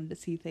because I wanted to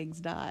see things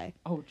die.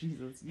 Oh,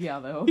 Jesus. Yeah,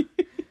 though.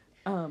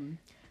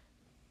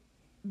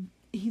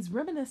 He's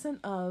reminiscent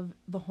of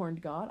the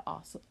horned god,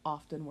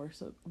 often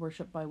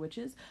worshipped by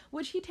witches,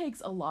 which he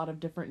takes a lot of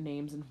different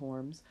names and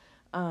forms.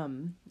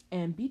 And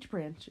beech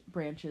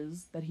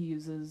branches that he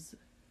uses...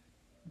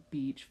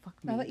 Beech. Fuck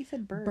me. I thought you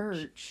said birch.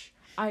 Birch.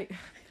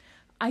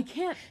 I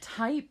can't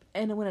type,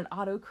 and when it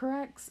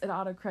autocorrects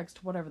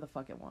to whatever the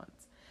fuck it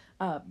wants.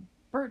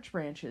 Birch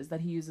branches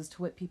that he uses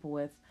to whip people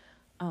with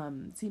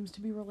seems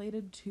to be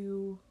related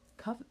to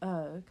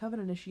coven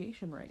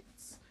initiation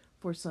rites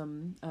for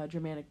some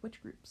Germanic witch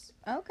groups.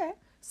 Okay.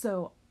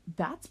 So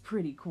that's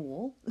pretty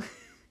cool.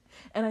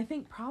 And I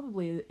think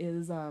probably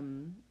is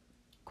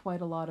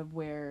quite a lot of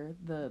where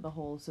the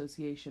whole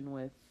association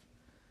with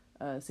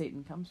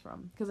Satan comes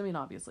from. Because, I mean,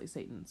 obviously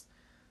Satan's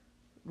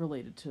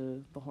related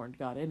to the horned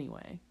god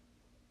anyway.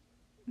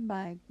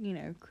 By,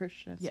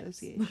 Christian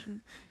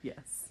association.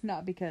 Yes.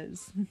 Not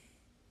because...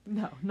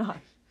 No,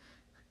 not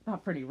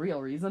for any real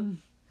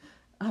reason.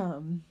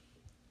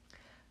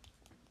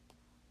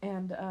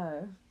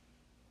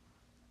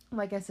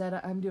 Like I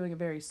said, I'm doing a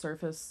very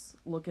surface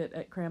look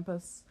at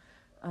Krampus.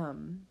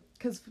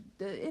 Because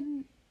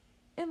in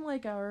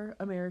like our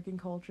American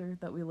culture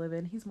that we live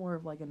in, he's more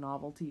of like a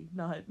novelty,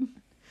 not...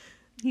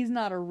 He's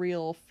not a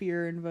real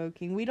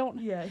fear-invoking. We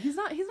don't... Yeah, he's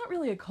not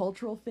really a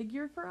cultural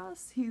figure for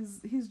us. He's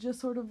just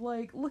sort of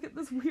like, look at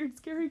this weird,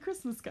 scary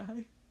Christmas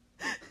guy.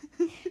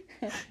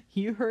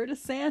 You heard of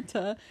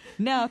Santa.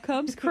 Now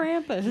comes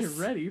Krampus. Get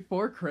ready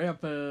for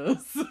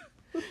Krampus.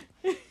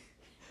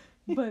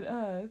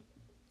 But,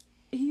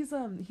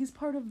 he's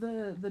part of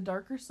the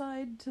darker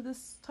side to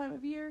this time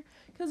of year.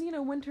 Because,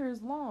 winter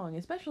is long,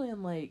 especially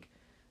in, like,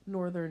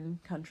 northern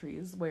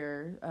countries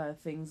where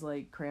things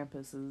like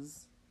Krampus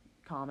is...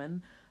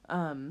 common,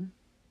 and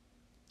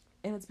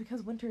it's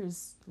because winter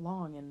is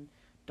long and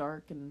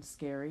dark and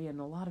scary,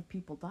 and a lot of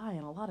people die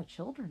and a lot of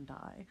children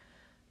die,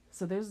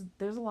 so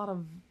there's a lot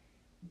of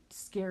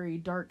scary,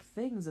 dark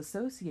things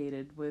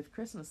associated with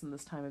Christmas in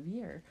this time of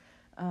year.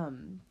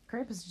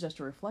 Krampus is just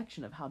a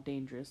reflection of how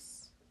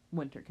dangerous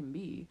winter can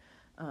be,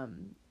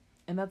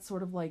 and that's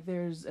sort of like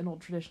there's an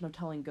old tradition of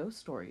telling ghost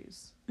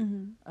stories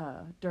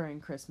during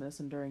Christmas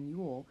and during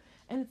Yule.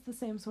 And it's the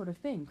same sort of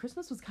thing.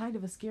 Christmas was kind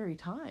of a scary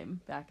time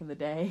back in the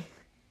day.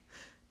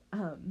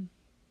 And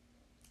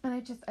I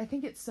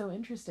think it's so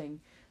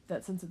interesting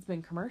that since it's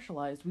been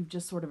commercialized, we've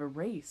just sort of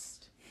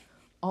erased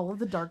all of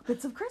the dark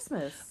bits of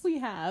Christmas. We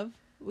have.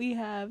 we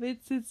have.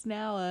 It's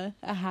now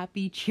a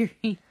happy,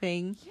 cheery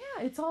thing.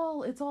 Yeah, it's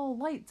all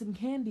lights and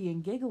candy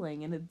and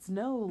giggling, and it's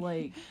no,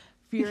 like,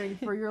 fearing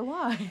for your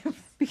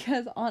life.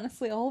 Because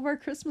honestly, all of our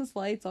Christmas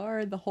lights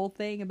are the whole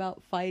thing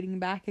about fighting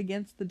back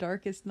against the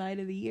darkest night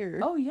of the year.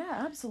 Oh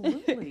yeah,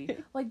 absolutely.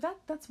 Like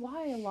that's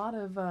why a lot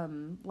of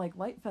like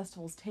light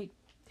festivals take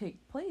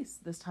place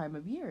this time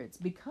of year. It's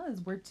because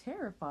we're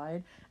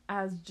terrified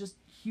as just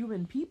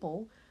human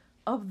people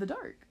of the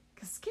dark.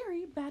 Cuz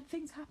scary bad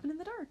things happen in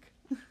the dark.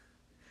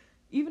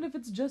 Even if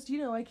it's just,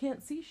 I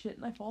can't see shit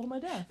and I fall to my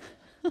death.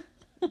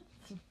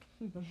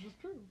 That's just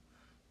true.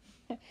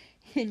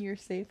 In your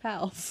safe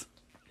house.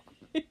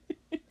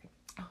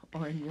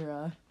 Or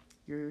in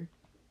your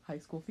high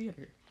school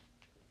theater.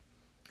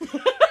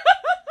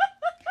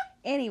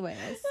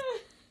 Anyways,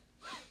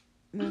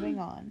 moving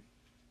on.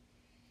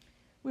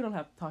 We don't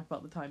have to talk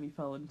about the time you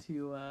fell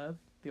into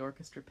the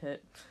orchestra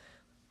pit.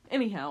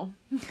 Anyhow.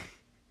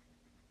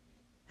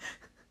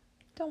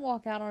 Don't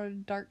walk out on a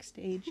dark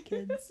stage,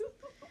 kids.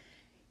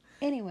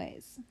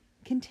 Anyways,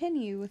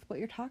 continue with what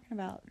you're talking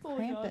about. Oh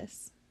my God.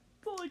 Krampus.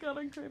 That's all I got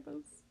on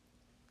Krampus.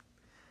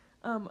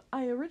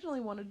 I originally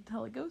wanted to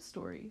tell a ghost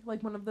story,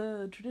 like one of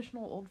the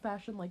traditional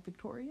old-fashioned, like,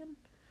 Victorian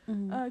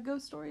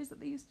ghost stories that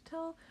they used to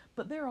tell,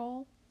 but they're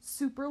all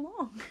super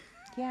long.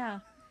 Yeah.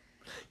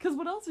 Because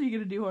what else are you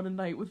going to do on a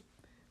night with,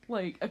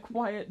 like, a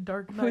quiet,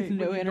 dark night? With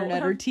no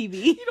internet or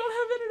TV. You don't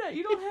have internet,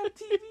 you don't have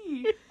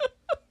TV.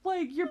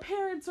 Like, your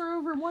parents are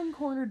over in one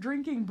corner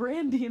drinking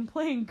brandy and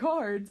playing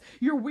cards.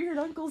 Your weird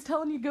uncle's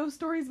telling you ghost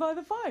stories by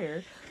the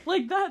fire.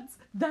 Like,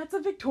 that's a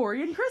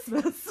Victorian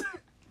Christmas.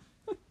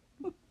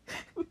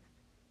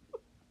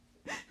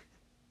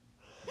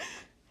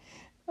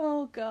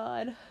 Oh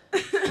God.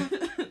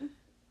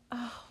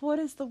 What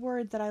is the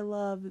word that I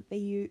love that they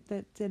use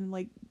that's in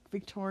like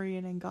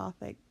Victorian and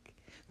Gothic?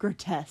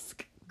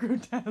 Grotesque.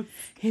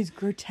 Grotesque. His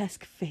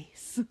grotesque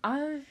face.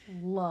 I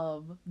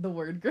love the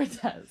word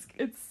grotesque.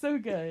 It's so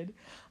good.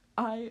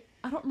 I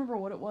don't remember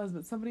what it was,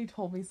 but somebody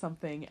told me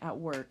something at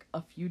work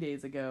a few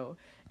days ago,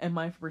 and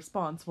my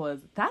response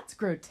was, "That's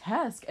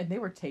grotesque," and they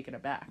were taken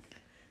aback.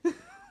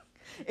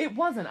 It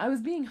wasn't. I was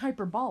being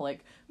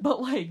hyperbolic,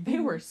 but, like, they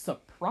were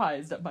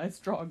surprised at my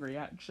strong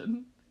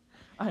reaction.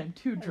 I am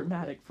too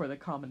dramatic for the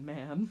common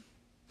man.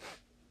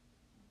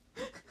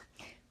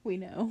 We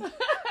know.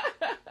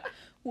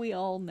 We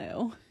all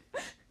know.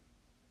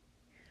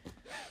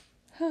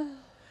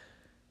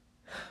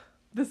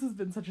 This has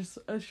been such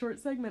a short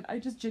segment. I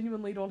just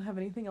genuinely don't have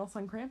anything else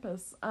on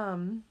Krampus.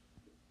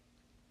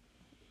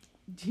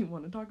 Do you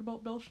want to talk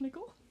about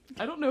Belschnickel?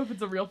 I don't know if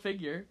it's a real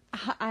figure.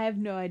 I have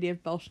no idea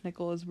if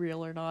Belschnickel is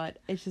real or not.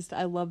 It's just,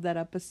 I love that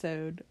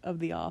episode of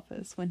The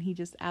Office when he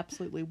just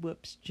absolutely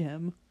whoops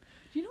Jim.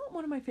 Do you know what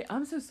one of my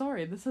I'm so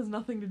sorry, this has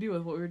nothing to do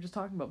with what we were just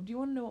talking about. Do you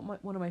want to know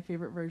what one of my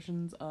favorite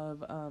versions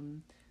of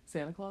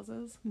Santa Claus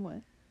is?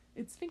 What?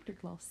 It's Sphincter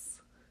Claus.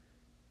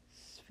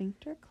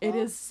 Sphincter Claus? It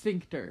is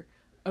Sphincter.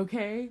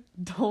 Okay?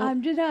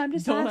 I'm just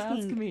don't asking.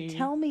 ask me.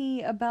 Tell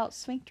me about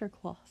Sphincter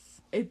Claus.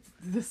 It's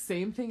the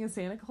same thing as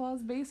Santa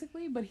Claus,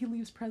 basically, but he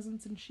leaves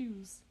presents and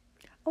shoes.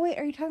 Oh wait,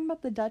 are you talking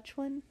about the Dutch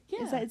one?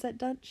 Yeah. Is that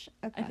Dutch?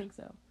 Okay. I think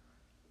so.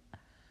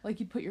 Like,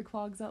 you'd put your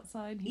clogs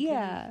outside.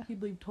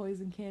 He'd leave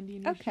toys and candy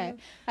in your Okay.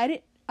 shoe.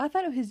 I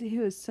thought he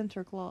was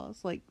Cinder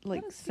Claus, like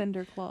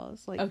Cinder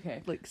Claus, like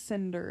okay, like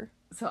cinder.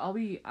 So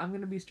I'm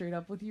gonna be straight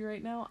up with you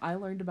right now. I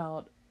learned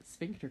about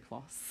Sphincter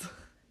Claus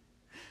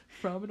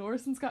from an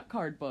Orson Scott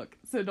Card book,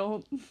 so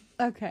don't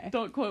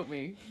quote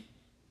me.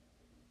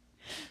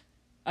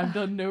 I've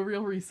done no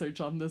real research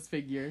on this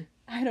figure.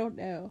 I don't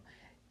know.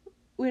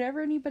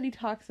 Whenever anybody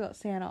talks about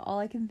Santa, all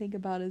I can think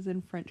about is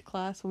in French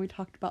class when we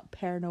talked about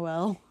Père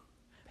Noël,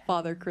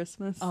 Father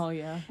Christmas. Oh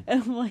yeah,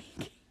 and I'm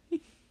like,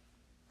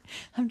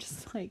 I'm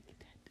just like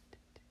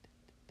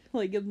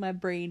my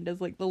brain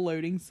does like the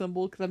loading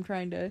symbol because I'm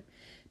trying to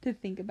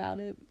think about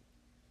it.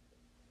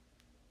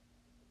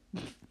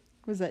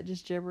 Was that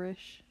just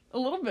gibberish? A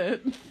little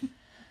bit.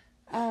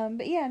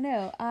 But yeah,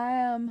 no,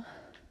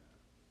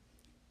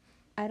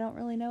 I don't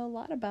really know a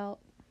lot about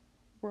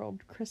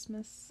world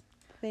Christmas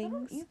things. I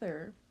don't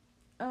either.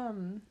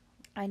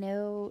 I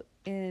know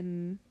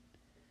in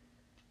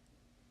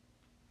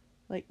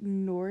like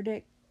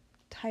Nordic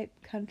type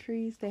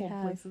countries they cold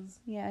have places.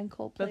 Yeah, in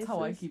cold places. That's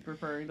how I keep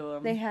referring to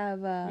them. They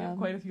have we have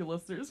quite a few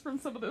listeners from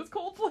some of those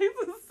cold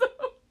places. So.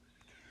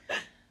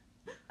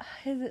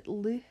 Is it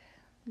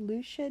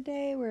Lucia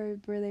Day where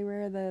they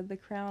wear the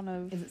crown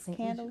of Is it Saint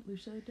candle?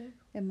 Lucia Day?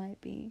 It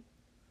might be.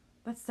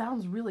 That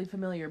sounds really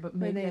familiar, but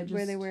maybe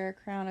where they wear a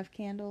crown of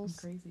candles.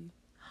 I'm crazy.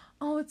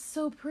 Oh, it's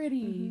so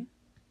pretty.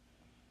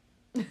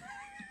 Mm-hmm.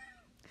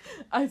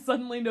 I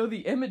suddenly know the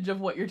image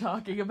of what you're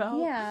talking about.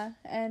 Yeah,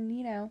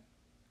 and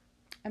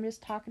I'm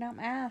just talking out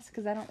my ass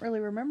because I don't really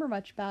remember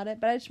much about it,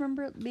 but I just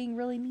remember it being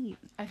really neat.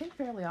 I think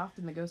fairly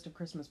often the Ghost of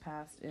Christmas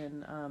Past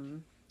in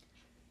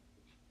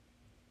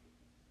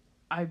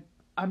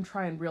I'm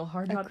trying real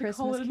hard not to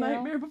call it a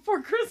Nightmare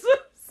Before Christmas.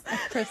 A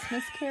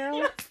Christmas Carol?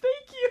 Yes,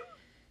 thank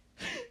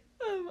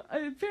you.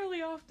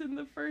 fairly often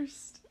the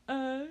first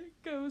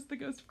ghost, the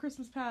ghost of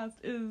Christmas Past,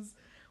 is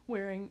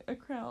wearing a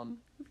crown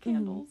with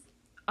candles.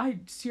 I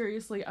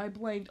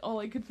blanked. All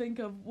I could think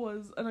of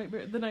was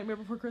the Nightmare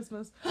Before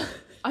Christmas.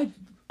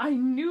 I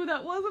knew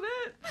that wasn't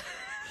it.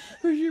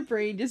 Was your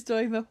brain just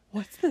doing the,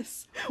 what's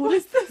this? What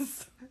is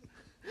this?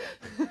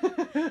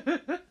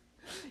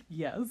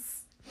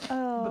 Yes.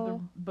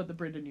 Oh. But the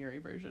Brendan Urie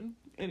version.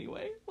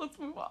 Anyway, let's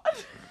move on.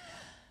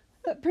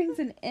 That brings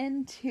an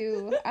end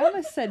to, I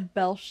almost said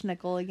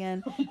Belschnickel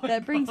again.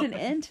 That brings an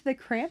end to the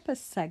Krampus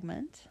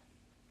segment.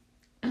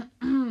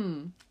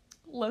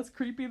 Less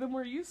creepy than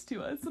we're used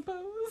to, I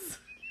suppose.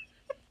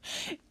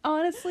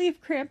 Honestly,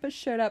 if Krampus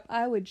showed up,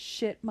 I would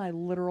shit my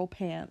literal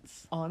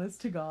pants.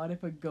 Honest to God,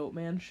 if a goat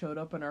man showed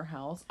up in our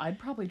house, I'd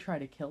probably try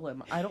to kill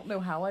him. I don't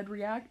know how I'd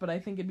react, but I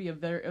think it'd be a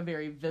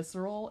very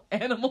visceral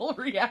animal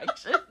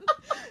reaction.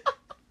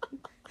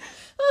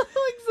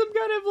 Like some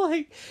kind of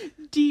like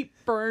deep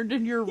burned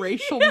in your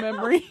racial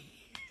memory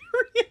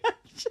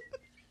reaction.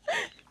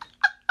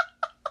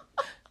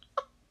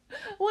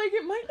 Like,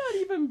 it might not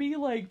even be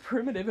like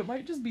primitive. It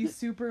might just be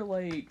super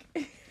like...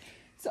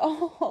 So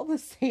all the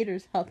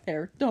satyrs out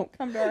there, don't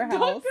come to our house.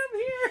 Don't come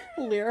here!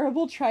 Lyra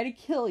will try to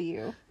kill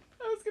you.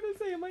 I was gonna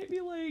say, it might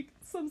be like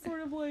some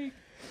sort of like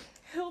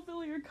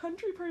hillbilly or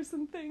country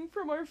person thing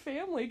from our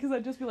family, because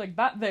I'd just be like,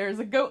 that there's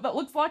a goat that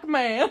looks like a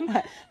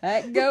man.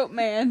 That goat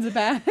man's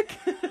back.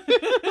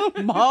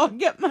 Ma,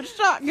 get my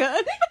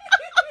shotgun.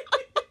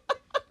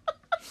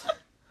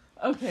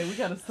 Okay, we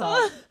gotta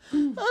stop.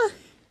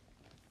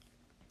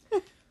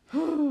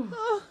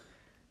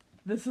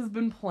 This has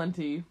been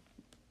plenty.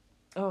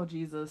 Oh,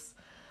 Jesus.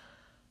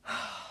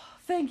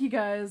 Thank you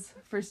guys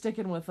for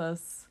sticking with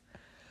us.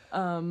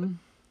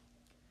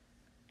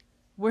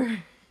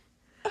 We're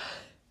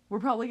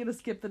probably going to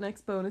skip the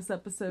next bonus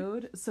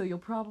episode, so you'll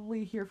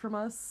probably hear from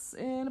us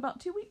in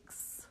about 2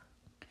 weeks.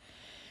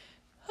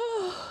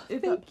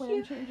 If that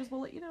plan changes,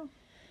 we'll let you know.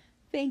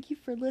 Thank you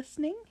for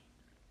listening,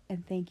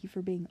 and thank you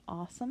for being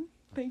awesome.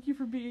 Thank you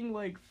for being,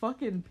 like,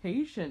 fucking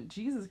patient.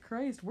 Jesus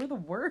Christ, we're the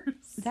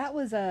worst. That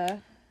was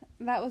a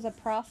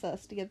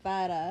process to get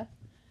that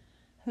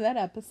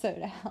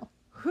episode out.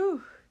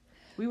 Whew.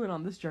 We went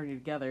on this journey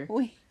together.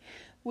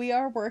 We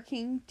are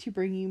working to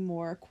bring you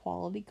more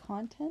quality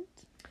content.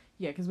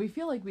 Yeah, because we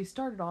feel like we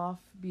started off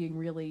being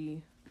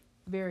really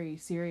very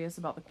serious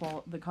about the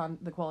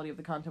quality of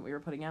the content we were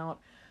putting out.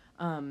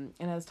 And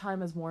as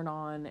time has worn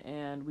on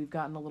and we've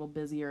gotten a little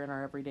busier in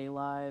our everyday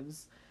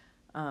lives,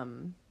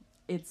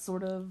 it's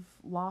sort of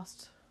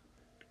lost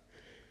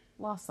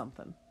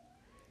something.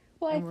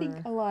 Well, I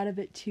think a lot of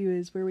it too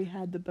is where we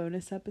had the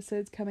bonus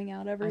episodes coming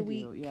out every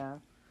week. Yeah.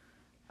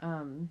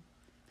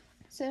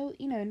 So,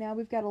 now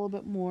we've got a little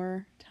bit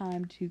more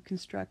time to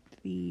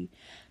construct the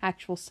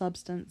actual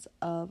substance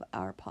of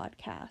our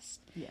podcast.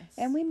 Yes.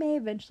 And we may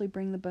eventually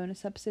bring the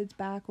bonus episodes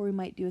back, or we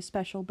might do a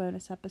special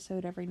bonus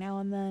episode every now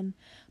and then.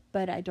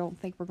 But I don't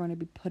think we're going to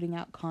be putting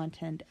out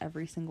content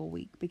every single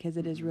week, because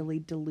it is really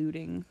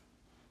diluting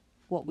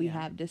what we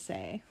have to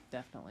say.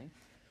 Definitely.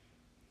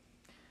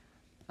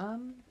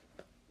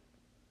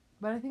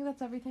 But I think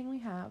that's everything we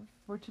have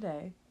for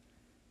today.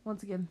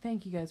 Once again,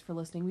 thank you guys for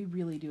listening. We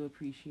really do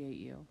appreciate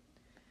you.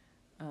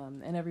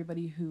 And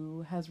everybody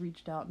who has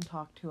reached out and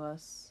talked to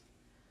us.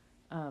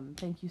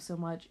 Thank you so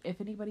much. If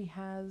anybody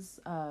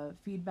has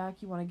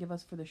feedback you want to give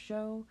us for the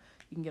show,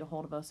 you can get a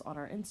hold of us on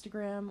our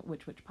Instagram,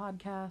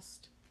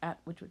 WitchWitchPodcast,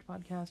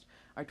 @WitchWitchPodcast,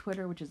 our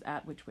Twitter, which is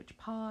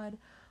 @WitchWitchPod,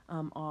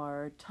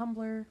 our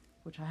Tumblr,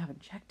 which I haven't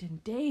checked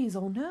in days.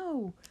 Oh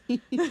no!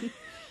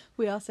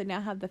 We also now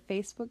have the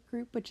Facebook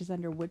group, which is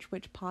under Witch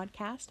Witch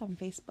Podcast on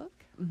Facebook.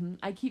 Mm-hmm.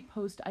 I keep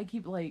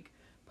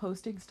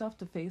posting stuff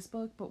to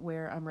Facebook, but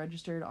where I'm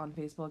registered on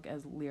Facebook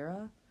as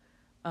Lyra,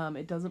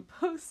 it doesn't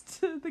post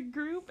to the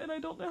group, and I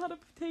don't know how to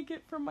take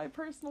it from my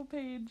personal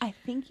page. I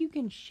think you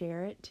can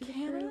share it to the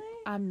group.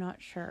 I'm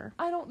not sure.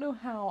 I don't know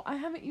how. I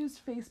haven't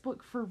used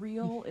Facebook for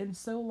real in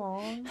so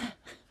long.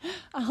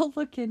 I'll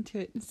look into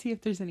it and see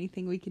if there's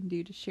anything we can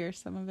do to share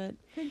some of it.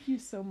 Thank you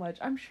so much.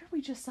 I'm sure we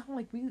just sound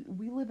like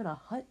we live in a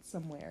hut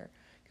somewhere,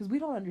 because we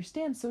don't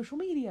understand social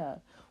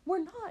media.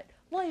 We're not,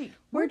 like,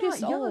 we're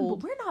just not young,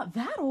 old. But we're not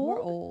that old.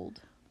 We're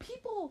old.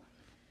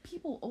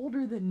 People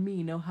older than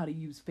me know how to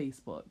use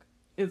Facebook,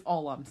 is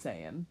all I'm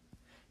saying.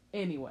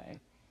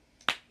 Anyway.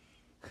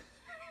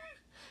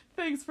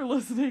 Thanks for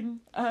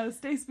listening.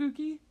 Stay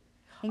spooky.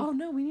 Oh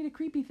no, we need a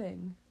creepy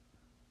thing.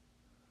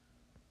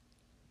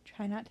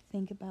 Try not to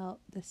think about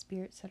the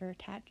spirits that are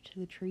attached to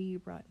the tree you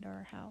brought into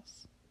our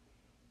house.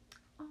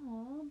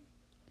 Aw.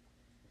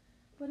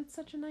 But it's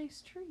such a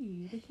nice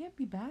tree. They can't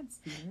be bad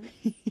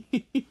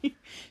spirits.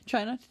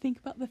 Try not to think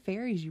about the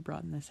fairies you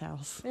brought in this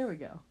house. There we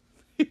go.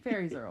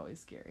 Fairies are always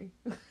scary.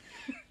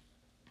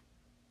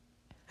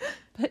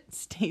 But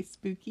stay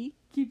spooky.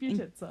 Keep your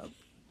tits up.